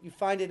if you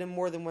find it in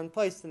more than one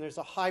place, then there's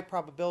a high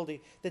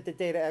probability that the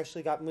data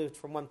actually got moved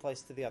from one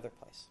place to the other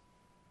place.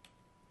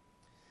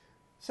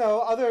 So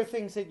other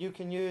things that you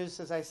can use,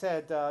 as I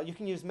said, you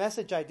can use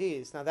message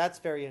IDs. Now that's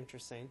very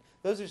interesting.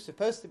 Those are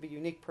supposed to be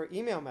unique per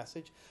email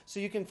message, so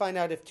you can find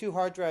out if two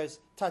hard drives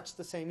touch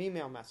the same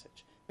email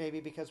message. Maybe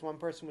because one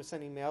person was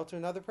sending mail to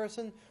another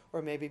person,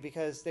 or maybe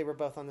because they were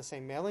both on the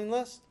same mailing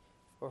list,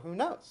 or who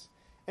knows.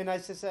 And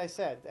as I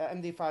said,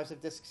 MD5s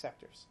have disk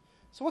sectors.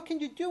 So what can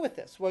you do with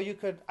this? Well, you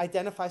could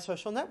identify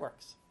social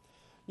networks.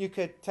 You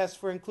could test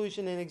for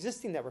inclusion in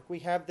existing network. We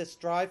have this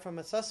drive from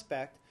a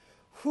suspect.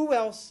 Who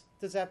else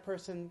does that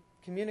person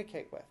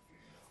communicate with?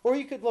 Or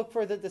you could look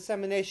for the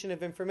dissemination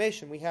of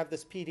information. We have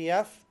this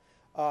PDF.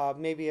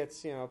 Maybe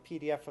it's a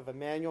PDF of a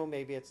manual.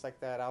 Maybe it's like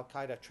that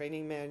Al-Qaeda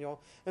training manual.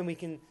 And we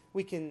can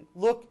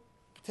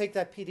take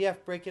that PDF,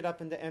 break it up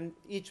into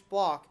each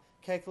block,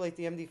 calculate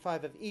the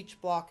MD5 of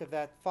each block of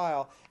that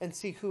file, and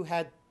see who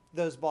had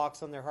those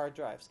blocks on their hard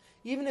drives.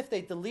 Even if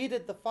they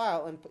deleted the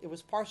file and it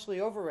was partially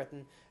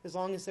overwritten, as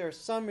long as there are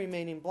some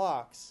remaining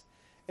blocks.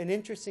 An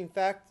interesting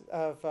fact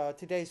of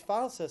today's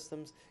file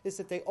systems is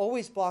that they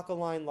always block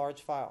align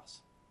large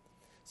files.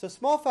 So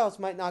small files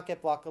might not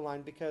get block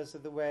aligned because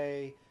of the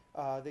way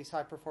these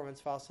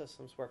high-performance file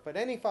systems work, but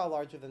any file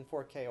larger than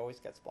 4K always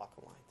gets block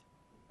aligned.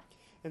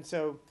 And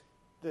so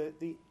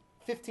the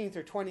 15th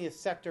or 20th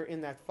sector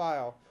in that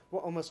file will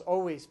almost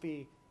always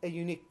be a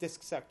unique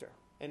disk sector.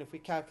 And if we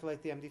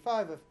calculate the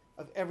MD5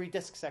 of every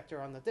disk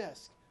sector on the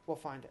disk, we'll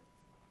find it.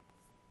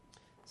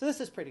 So this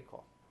is pretty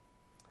cool.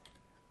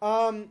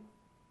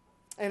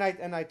 And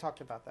I talked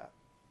about that.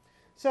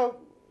 So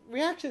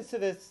reactions to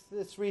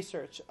this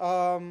research.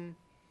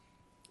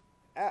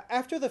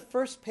 After the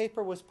first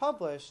paper was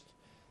published,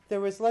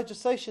 there was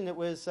legislation that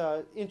was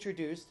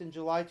introduced in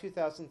July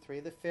 2003,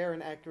 the Fair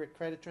and Accurate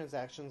Credit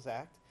Transactions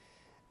Act.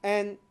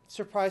 And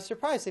surprise,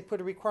 surprise, they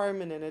put a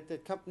requirement in it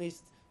that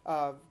companies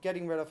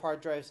getting rid of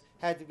hard drives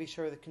had to be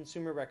sure the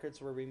consumer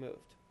records were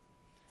removed.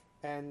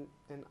 And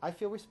I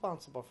feel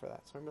responsible for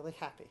that, so I'm really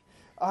happy.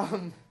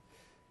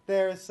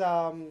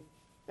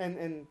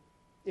 And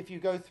if you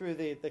go through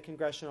the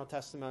congressional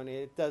testimony,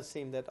 it does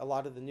seem that a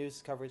lot of the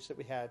news coverage that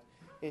we had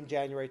in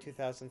January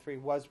 2003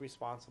 was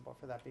responsible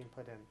for that being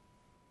put in.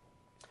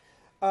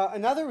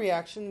 Another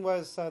reaction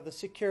was the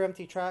Secure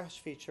Empty Trash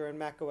feature in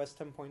macOS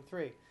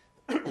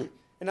 10.3.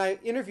 And I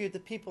interviewed the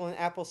people in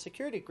Apple's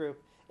security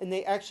group, and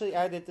they actually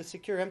added the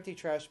Secure Empty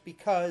Trash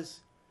because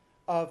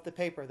of the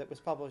paper that was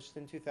published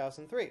in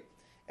 2003.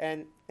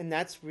 And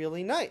that's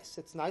really nice.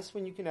 It's nice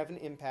when you can have an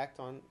impact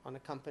on a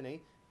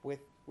company with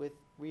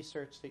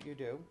research that you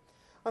do.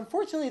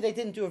 Unfortunately, they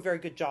didn't do a very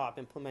good job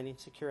implementing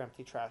Secure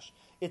Empty Trash.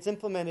 It's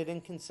implemented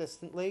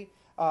inconsistently.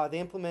 They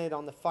implemented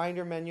on the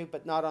Finder menu,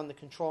 but not on the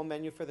control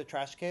menu for the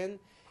trash can.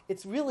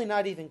 It's really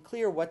not even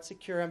clear what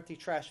Secure Empty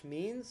Trash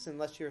means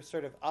unless you're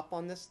sort of up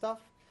on this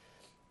stuff.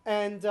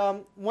 And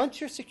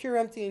once you're secure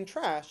emptying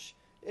trash,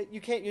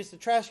 you can't use the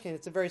trash can.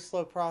 It's a very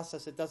slow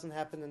process. It doesn't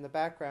happen in the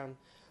background.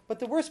 But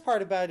the worst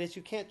part about it is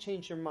you can't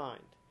change your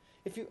mind.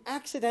 If you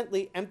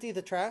accidentally empty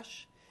the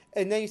trash,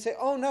 and then you say,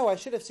 oh no, I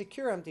should have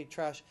secure emptied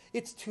trash,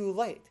 it's too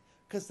late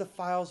because the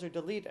files are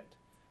deleted.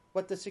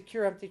 What the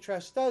Secure Empty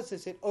Trash does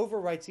is it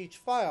overwrites each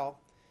file,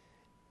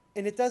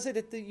 and it does it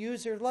at the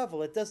user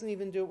level. It doesn't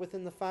even do it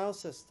within the file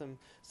system.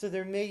 So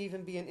there may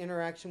even be an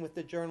interaction with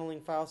the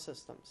journaling file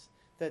systems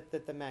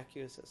that the Mac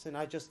uses. And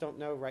I just don't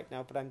know right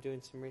now, but I'm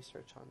doing some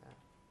research on that.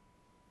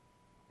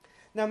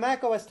 Now,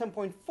 macOS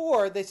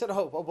 10.4, they said,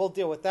 oh, well, we'll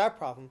deal with that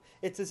problem.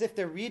 It's as if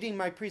they're reading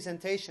my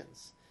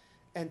presentations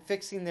and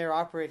fixing their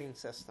operating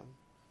system.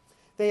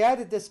 They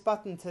added this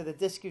button to the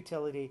disk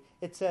utility.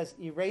 It says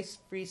erase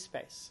free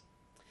space.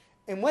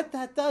 And what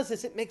that does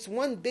is it makes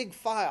one big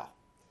file.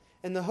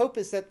 And the hope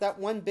is that that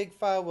one big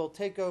file will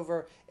take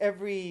over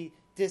every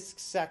disk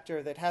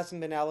sector that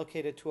hasn't been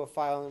allocated to a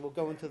file and will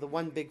go into the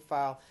one big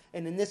file.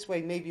 And in this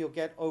way, maybe you'll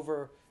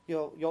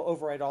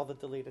overwrite all the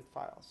deleted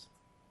files.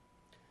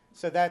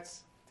 So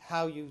that's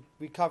how you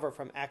recover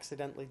from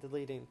accidentally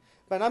deleting.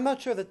 But I'm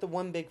not sure that the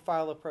one big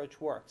file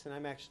approach works, and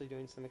I'm actually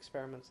doing some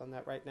experiments on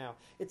that right now.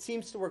 It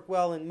seems to work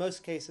well in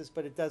most cases,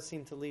 but it does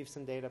seem to leave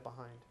some data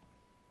behind.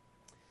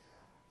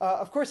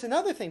 Of course,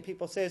 another thing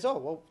people say is, oh,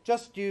 well,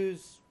 just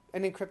use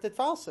an encrypted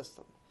file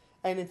system.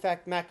 And in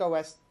fact,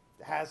 macOS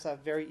has a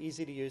very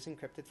easy-to-use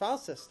encrypted file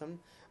system.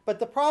 But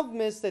the problem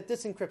is that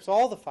this encrypts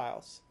all the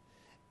files.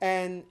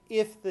 And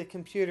if the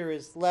computer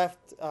is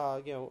left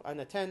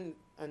unattended,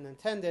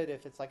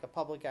 if it's like a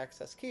public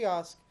access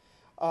kiosk,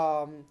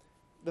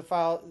 the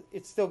file,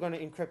 it's still going to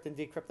encrypt and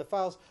decrypt the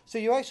files. So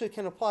you actually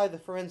can apply the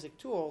forensic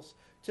tools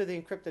to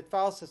the encrypted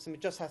file system.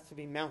 It just has to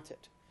be mounted.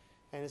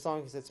 And as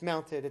long as it's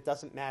mounted, it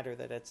doesn't matter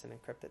that it's an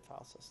encrypted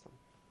file system.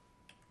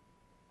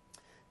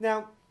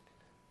 Now,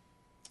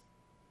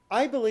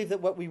 I believe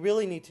that what we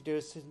really need to do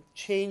is to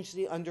change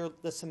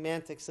the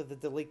semantics of the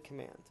delete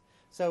command.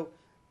 So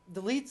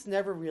delete's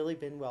never really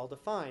been well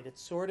defined. It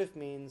sort of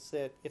means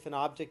that if an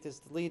object is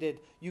deleted,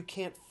 you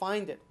can't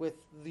find it with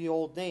the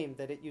old name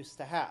that it used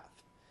to have.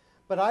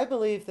 But I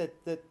believe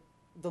that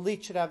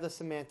delete should have the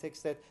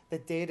semantics that the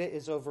data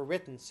is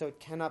overwritten, so it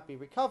cannot be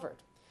recovered.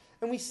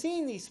 And we've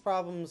seen these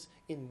problems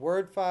in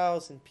Word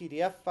files and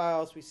PDF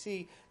files. We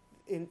see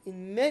in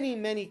many,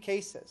 many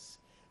cases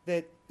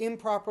that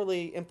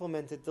improperly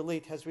implemented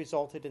delete has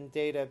resulted in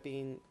data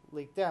being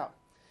leaked out.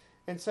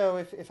 And so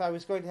if I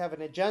was going to have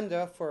an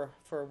agenda for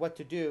what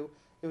to do,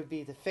 it would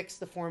be to fix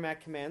the format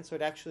command so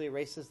it actually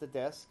erases the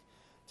disk,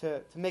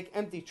 to make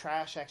empty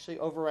trash actually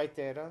overwrite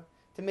data,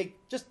 to make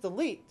just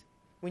delete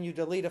when you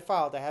delete a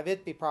file, to have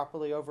it be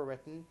properly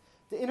overwritten,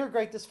 to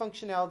integrate this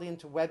functionality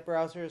into web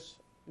browsers,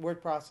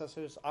 word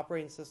processors,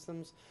 operating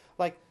systems.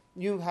 Like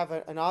you have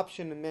an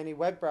option in many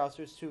web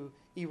browsers to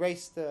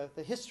erase the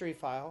history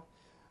file,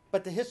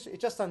 but the history, it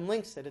just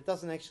unlinks it. It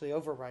doesn't actually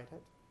overwrite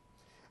it.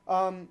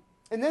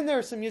 And then there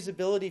are some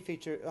usability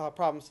feature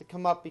problems that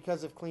come up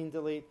because of clean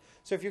delete.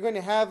 So if you're going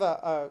to have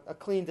a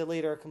clean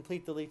delete or a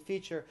complete delete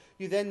feature,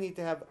 you then need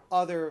to have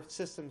other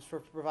systems for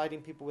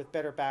providing people with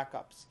better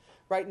backups.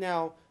 Right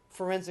now,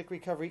 forensic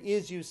recovery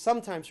is used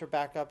sometimes for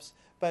backups,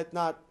 but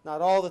not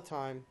all the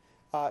time.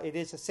 It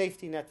is a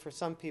safety net for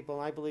some people,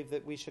 and I believe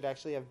that we should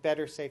actually have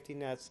better safety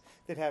nets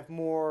that have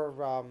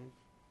more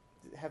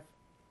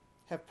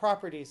have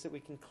properties that we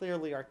can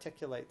clearly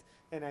articulate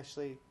and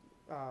actually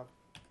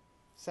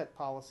set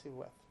policy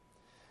with.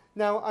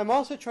 Now, I'm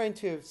also trying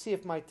to see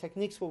if my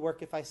techniques will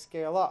work if I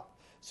scale up.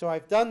 So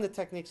I've done the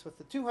techniques with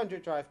the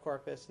 200 drive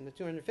corpus and the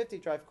 250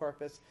 drive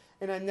corpus,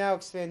 and I'm now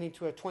expanding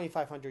to a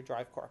 2,500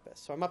 drive corpus.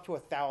 So I'm up to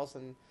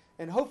 1,000,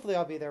 and hopefully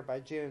I'll be there by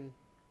June.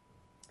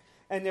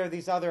 And there are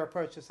these other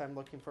approaches I'm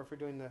looking for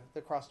doing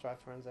the cross-drive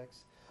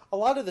forensics. A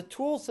lot of the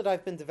tools that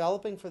I've been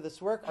developing for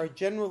this work are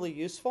generally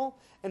useful,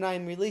 and I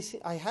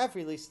have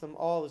released them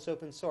all as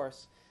open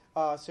source.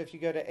 So if you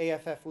go to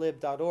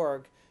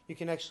afflib.org, you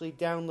can actually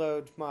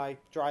download my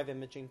drive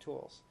imaging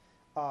tools.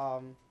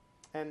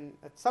 And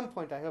at some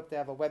point, I hope to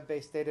have a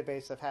web-based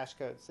database of hash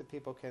codes that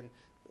people can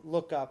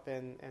look up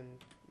and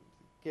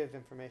give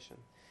information.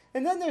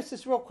 And then there's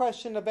this real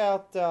question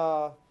about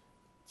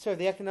sort of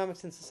the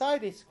economics and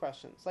societies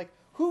questions. Like,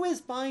 who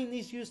is buying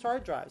these used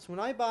hard drives? When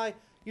I buy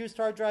used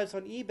hard drives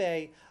on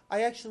eBay,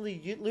 I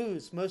actually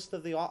lose most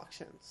of the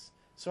auctions.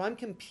 So I'm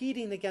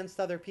competing against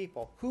other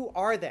people. Who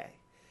are they?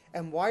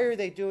 And why are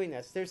they doing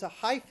this? There's a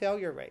high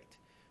failure rate,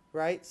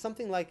 right?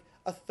 Something like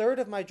a third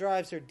of my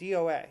drives are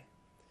DOA.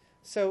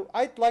 So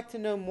I'd like to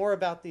know more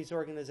about these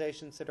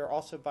organizations that are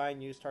also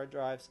buying used hard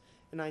drives,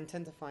 and I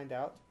intend to find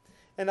out.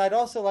 And I'd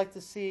also like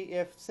to see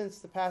if, since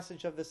the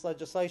passage of this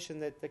legislation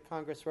that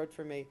Congress wrote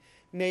for me,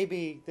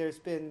 maybe there's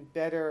been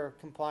better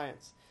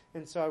compliance.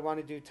 And so I want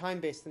to do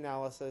time-based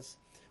analysis.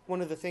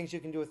 One of the things you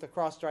can do with the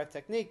cross-drive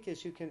technique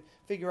is you can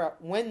figure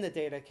out when the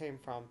data came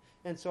from.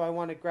 And so I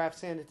want to graph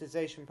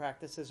sanitization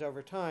practices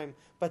over time.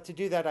 But to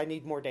do that, I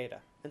need more data.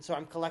 And so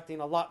I'm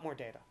collecting a lot more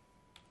data.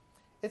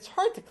 It's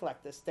hard to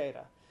collect this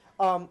data.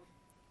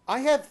 I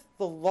have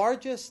the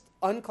largest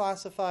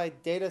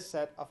unclassified data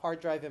set of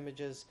hard drive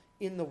images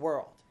in the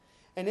world.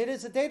 And it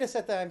is a data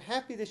set that I'm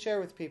happy to share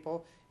with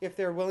people if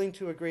they're willing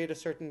to agree to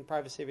certain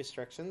privacy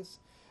restrictions.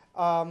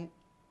 And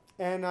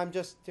I'm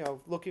just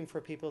looking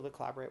for people to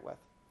collaborate with.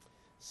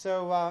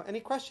 So any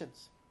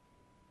questions?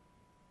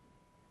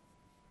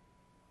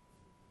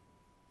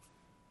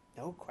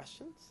 No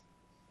questions?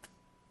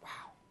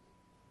 Wow.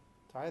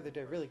 So I either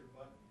did a really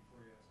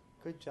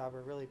good job or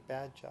a really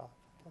bad job.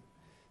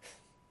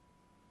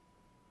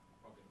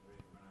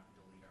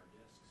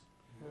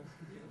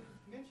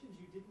 You mentioned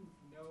you didn't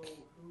know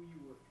who you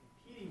were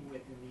competing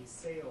with in these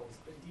sales,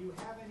 but do you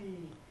have any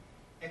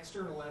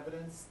external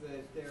evidence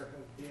that there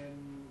have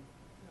been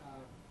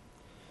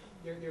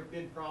there have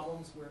been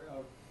problems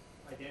of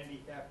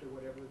identity theft or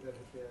whatever that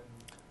have been?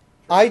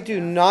 I do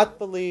not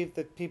believe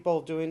that people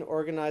doing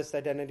organized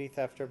identity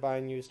theft are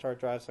buying used hard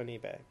drives on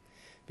eBay,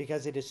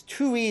 because it is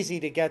too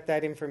easy to get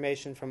that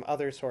information from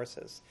other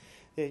sources.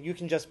 You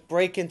can just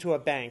break into a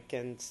bank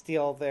and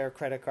steal their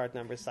credit card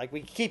numbers. Like,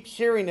 we keep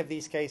hearing of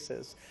these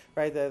cases,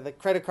 right? The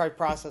credit card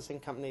processing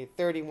company,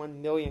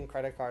 31 million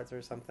credit cards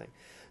or something.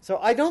 So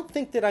I don't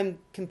think that I'm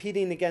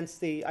competing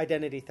against the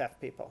identity theft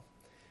people.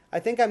 I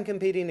think I'm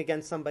competing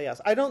against somebody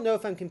else. I don't know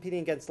if I'm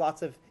competing against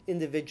lots of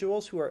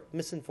individuals who are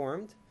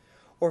misinformed,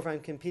 or if I'm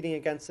competing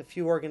against a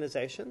few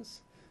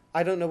organizations.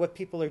 I don't know what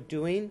people are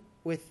doing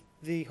with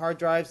the hard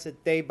drives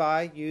that they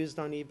buy used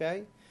on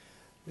eBay.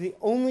 The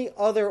only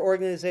other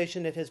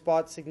organization that has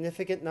bought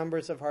significant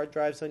numbers of hard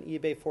drives on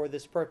eBay for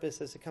this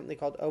purpose is a company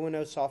called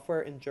O&O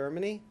Software in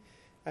Germany.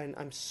 And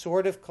I'm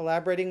sort of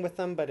collaborating with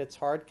them, but it's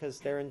hard because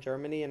they're in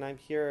Germany and I'm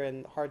here,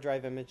 and hard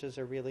drive images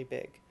are really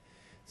big.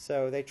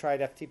 So they tried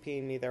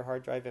FTPing me their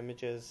hard drive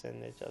images,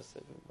 and it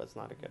was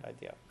not a good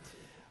idea.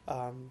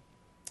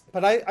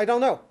 But I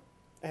don't know.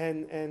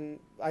 And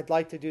I'd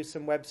like to do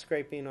some web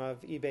scraping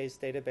of eBay's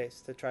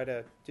database to try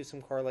to do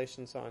some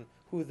correlations on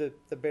who the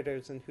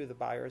bidders and who the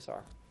buyers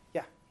are.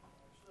 Yeah?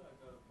 Actually,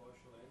 I got a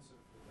partial answer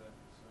for that,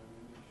 so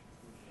maybe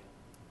we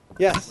should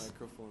Yes.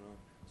 Microphone on.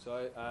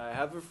 So I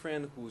have a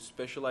friend who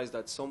specialized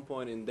at some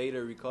point in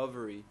data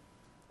recovery,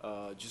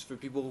 just for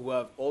people who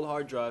have old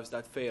hard drives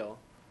that fail,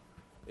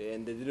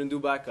 and they didn't do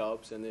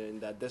backups, and they're in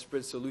that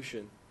desperate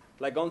solution,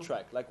 like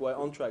OnTrack, like what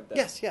OnTrack does.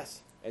 Yes,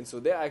 yes. And so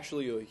they're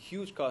actually a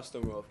huge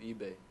customer of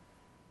eBay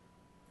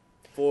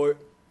for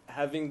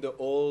having the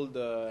old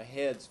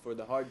heads for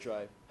the hard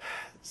drive.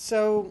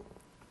 So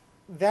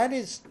that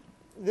is,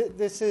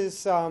 this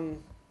is,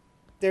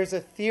 there's a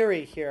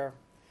theory here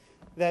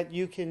that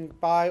you can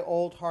buy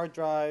old hard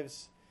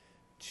drives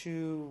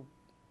to,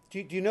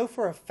 do you know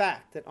for a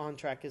fact that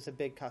OnTrack is a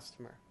big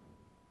customer?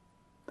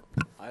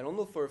 I don't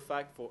know for a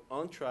fact for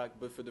OnTrack,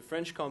 but for the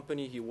French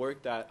company he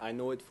worked at, I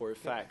know it for a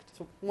fact.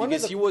 So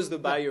Because he was the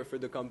buyer for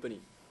the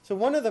company. So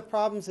one of the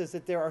problems is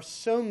that there are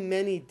so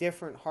many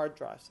different hard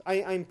drives.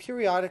 I'm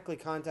periodically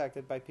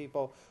contacted by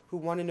people who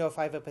want to know if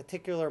I have a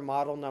particular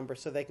model number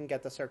so they can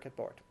get the circuit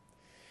board.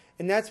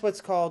 And that's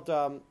what's called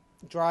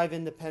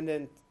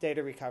drive-independent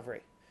data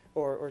recovery,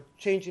 or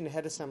changing the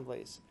head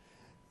assemblies.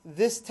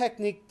 This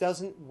technique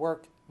doesn't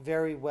work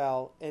very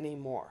well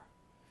anymore.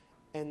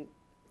 And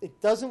it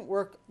doesn't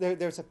work.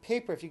 There's a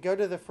paper, if you go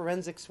to the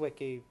Forensics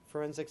Wiki,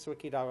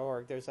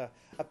 forensicswiki.org, there's a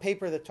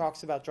paper that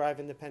talks about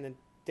drive-independent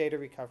data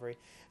recovery.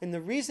 And the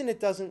reason it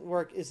doesn't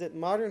work is that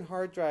modern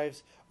hard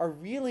drives are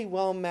really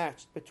well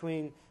matched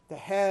between the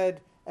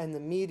head and the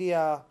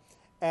media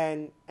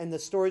and the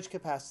storage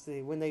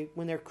capacity.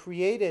 When they're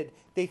created,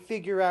 they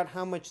figure out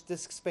how much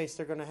disk space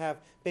they're going to have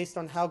based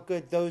on how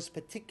good those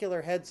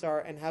particular heads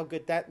are and how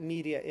good that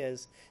media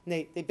is.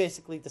 And they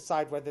basically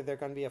decide whether they're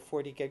going to be a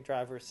 40 gig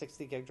drive or a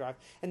 60 gig drive.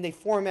 And they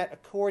format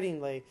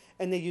accordingly,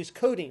 and they use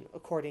coding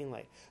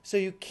accordingly. So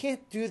you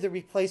can't do the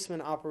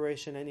replacement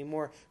operation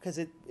anymore because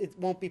it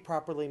won't be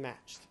properly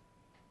matched.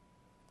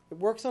 It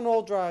works on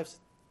old drives,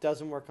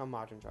 doesn't work on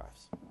modern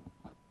drives.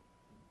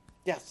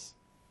 Yes?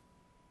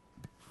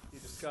 You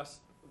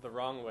discussed the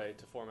wrong way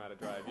to format a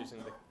drive using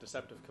the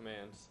deceptive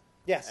commands.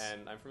 Yes.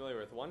 And I'm familiar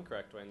with one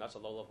correct way, and that's a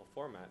low-level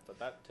format, but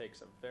that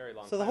takes a very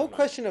long time. So the whole in my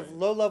question of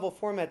experience. low-level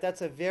format,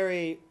 that's a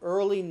very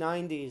early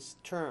 90s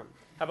term.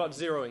 How about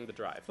zeroing the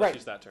drive? Let's Right.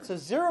 use that term. So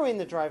zeroing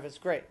the drive is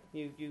great.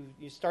 You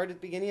start at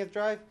the beginning of the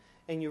drive,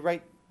 and you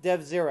write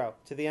dev 0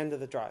 to the end of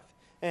the drive.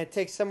 And it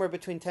takes somewhere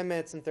between 10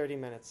 minutes and 30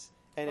 minutes,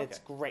 and it's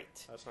Okay.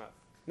 great. That's not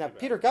Now, too bad.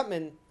 Peter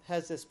Gutman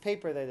has this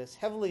paper that is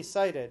heavily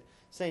cited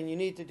saying you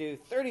need to do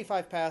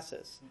 35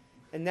 passes,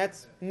 and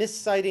that's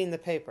misciting the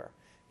paper.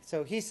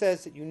 So he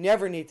says that you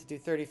never need to do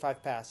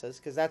 35 passes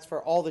because that's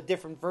for all the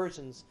different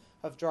versions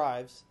of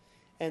drives.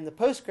 And the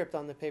postscript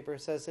on the paper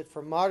says that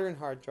for modern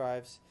hard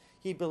drives,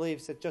 he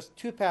believes that just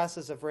 2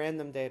 passes of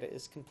random data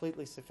is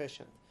completely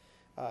sufficient.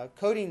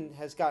 Coding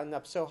has gotten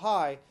up so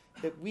high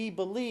that we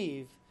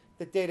believe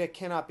that data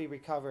cannot be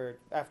recovered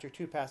after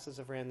 2 passes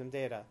of random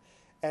data.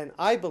 And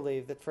I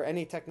believe that for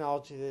any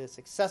technology that is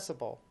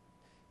accessible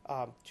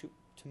to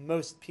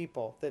most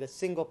people, that a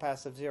single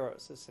pass of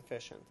zeros is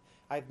sufficient.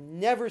 I've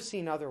never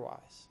seen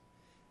otherwise.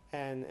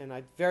 And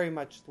I'd very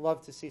much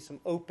love to see some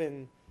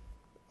open,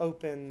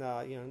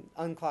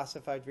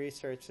 unclassified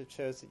research that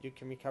shows that you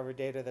can recover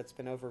data that's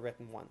been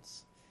overwritten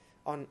once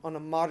on a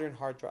modern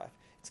hard drive.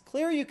 It's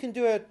clear you can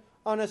do it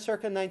on a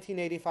circa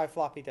 1985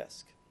 floppy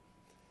disk.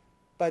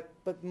 But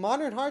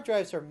modern hard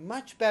drives are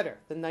much better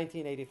than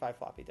 1985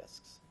 floppy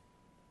disks.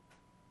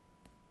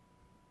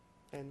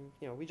 And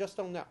we just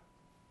don't know.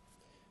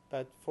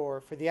 But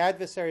for the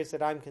adversaries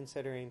that I'm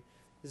considering,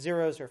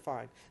 zeros are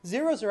fine.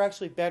 Zeros are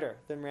actually better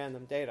than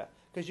random data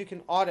because you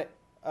can audit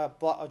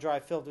a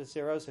drive filled with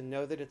zeros and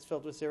know that it's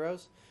filled with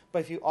zeros. But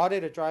if you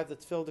audit a drive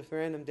that's filled with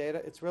random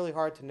data, it's really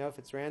hard to know if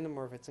it's random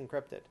or if it's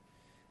encrypted.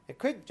 It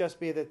could just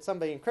be that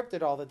somebody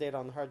encrypted all the data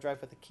on the hard drive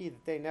with a key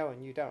that they know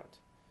and you don't.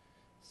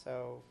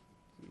 So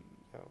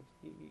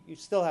you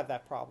still have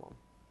that problem.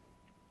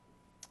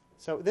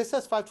 So this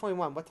says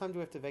 5:21. What time do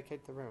we have to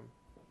vacate the room?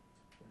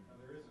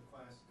 There is a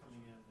class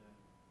coming in the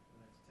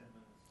next 10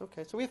 minutes.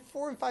 Okay, so we have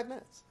 4 and 5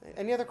 minutes.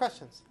 Any other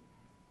questions?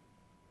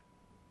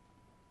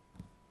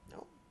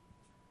 No?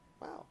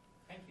 Wow.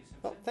 Thank you, Simpson.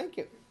 Well, thank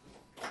you.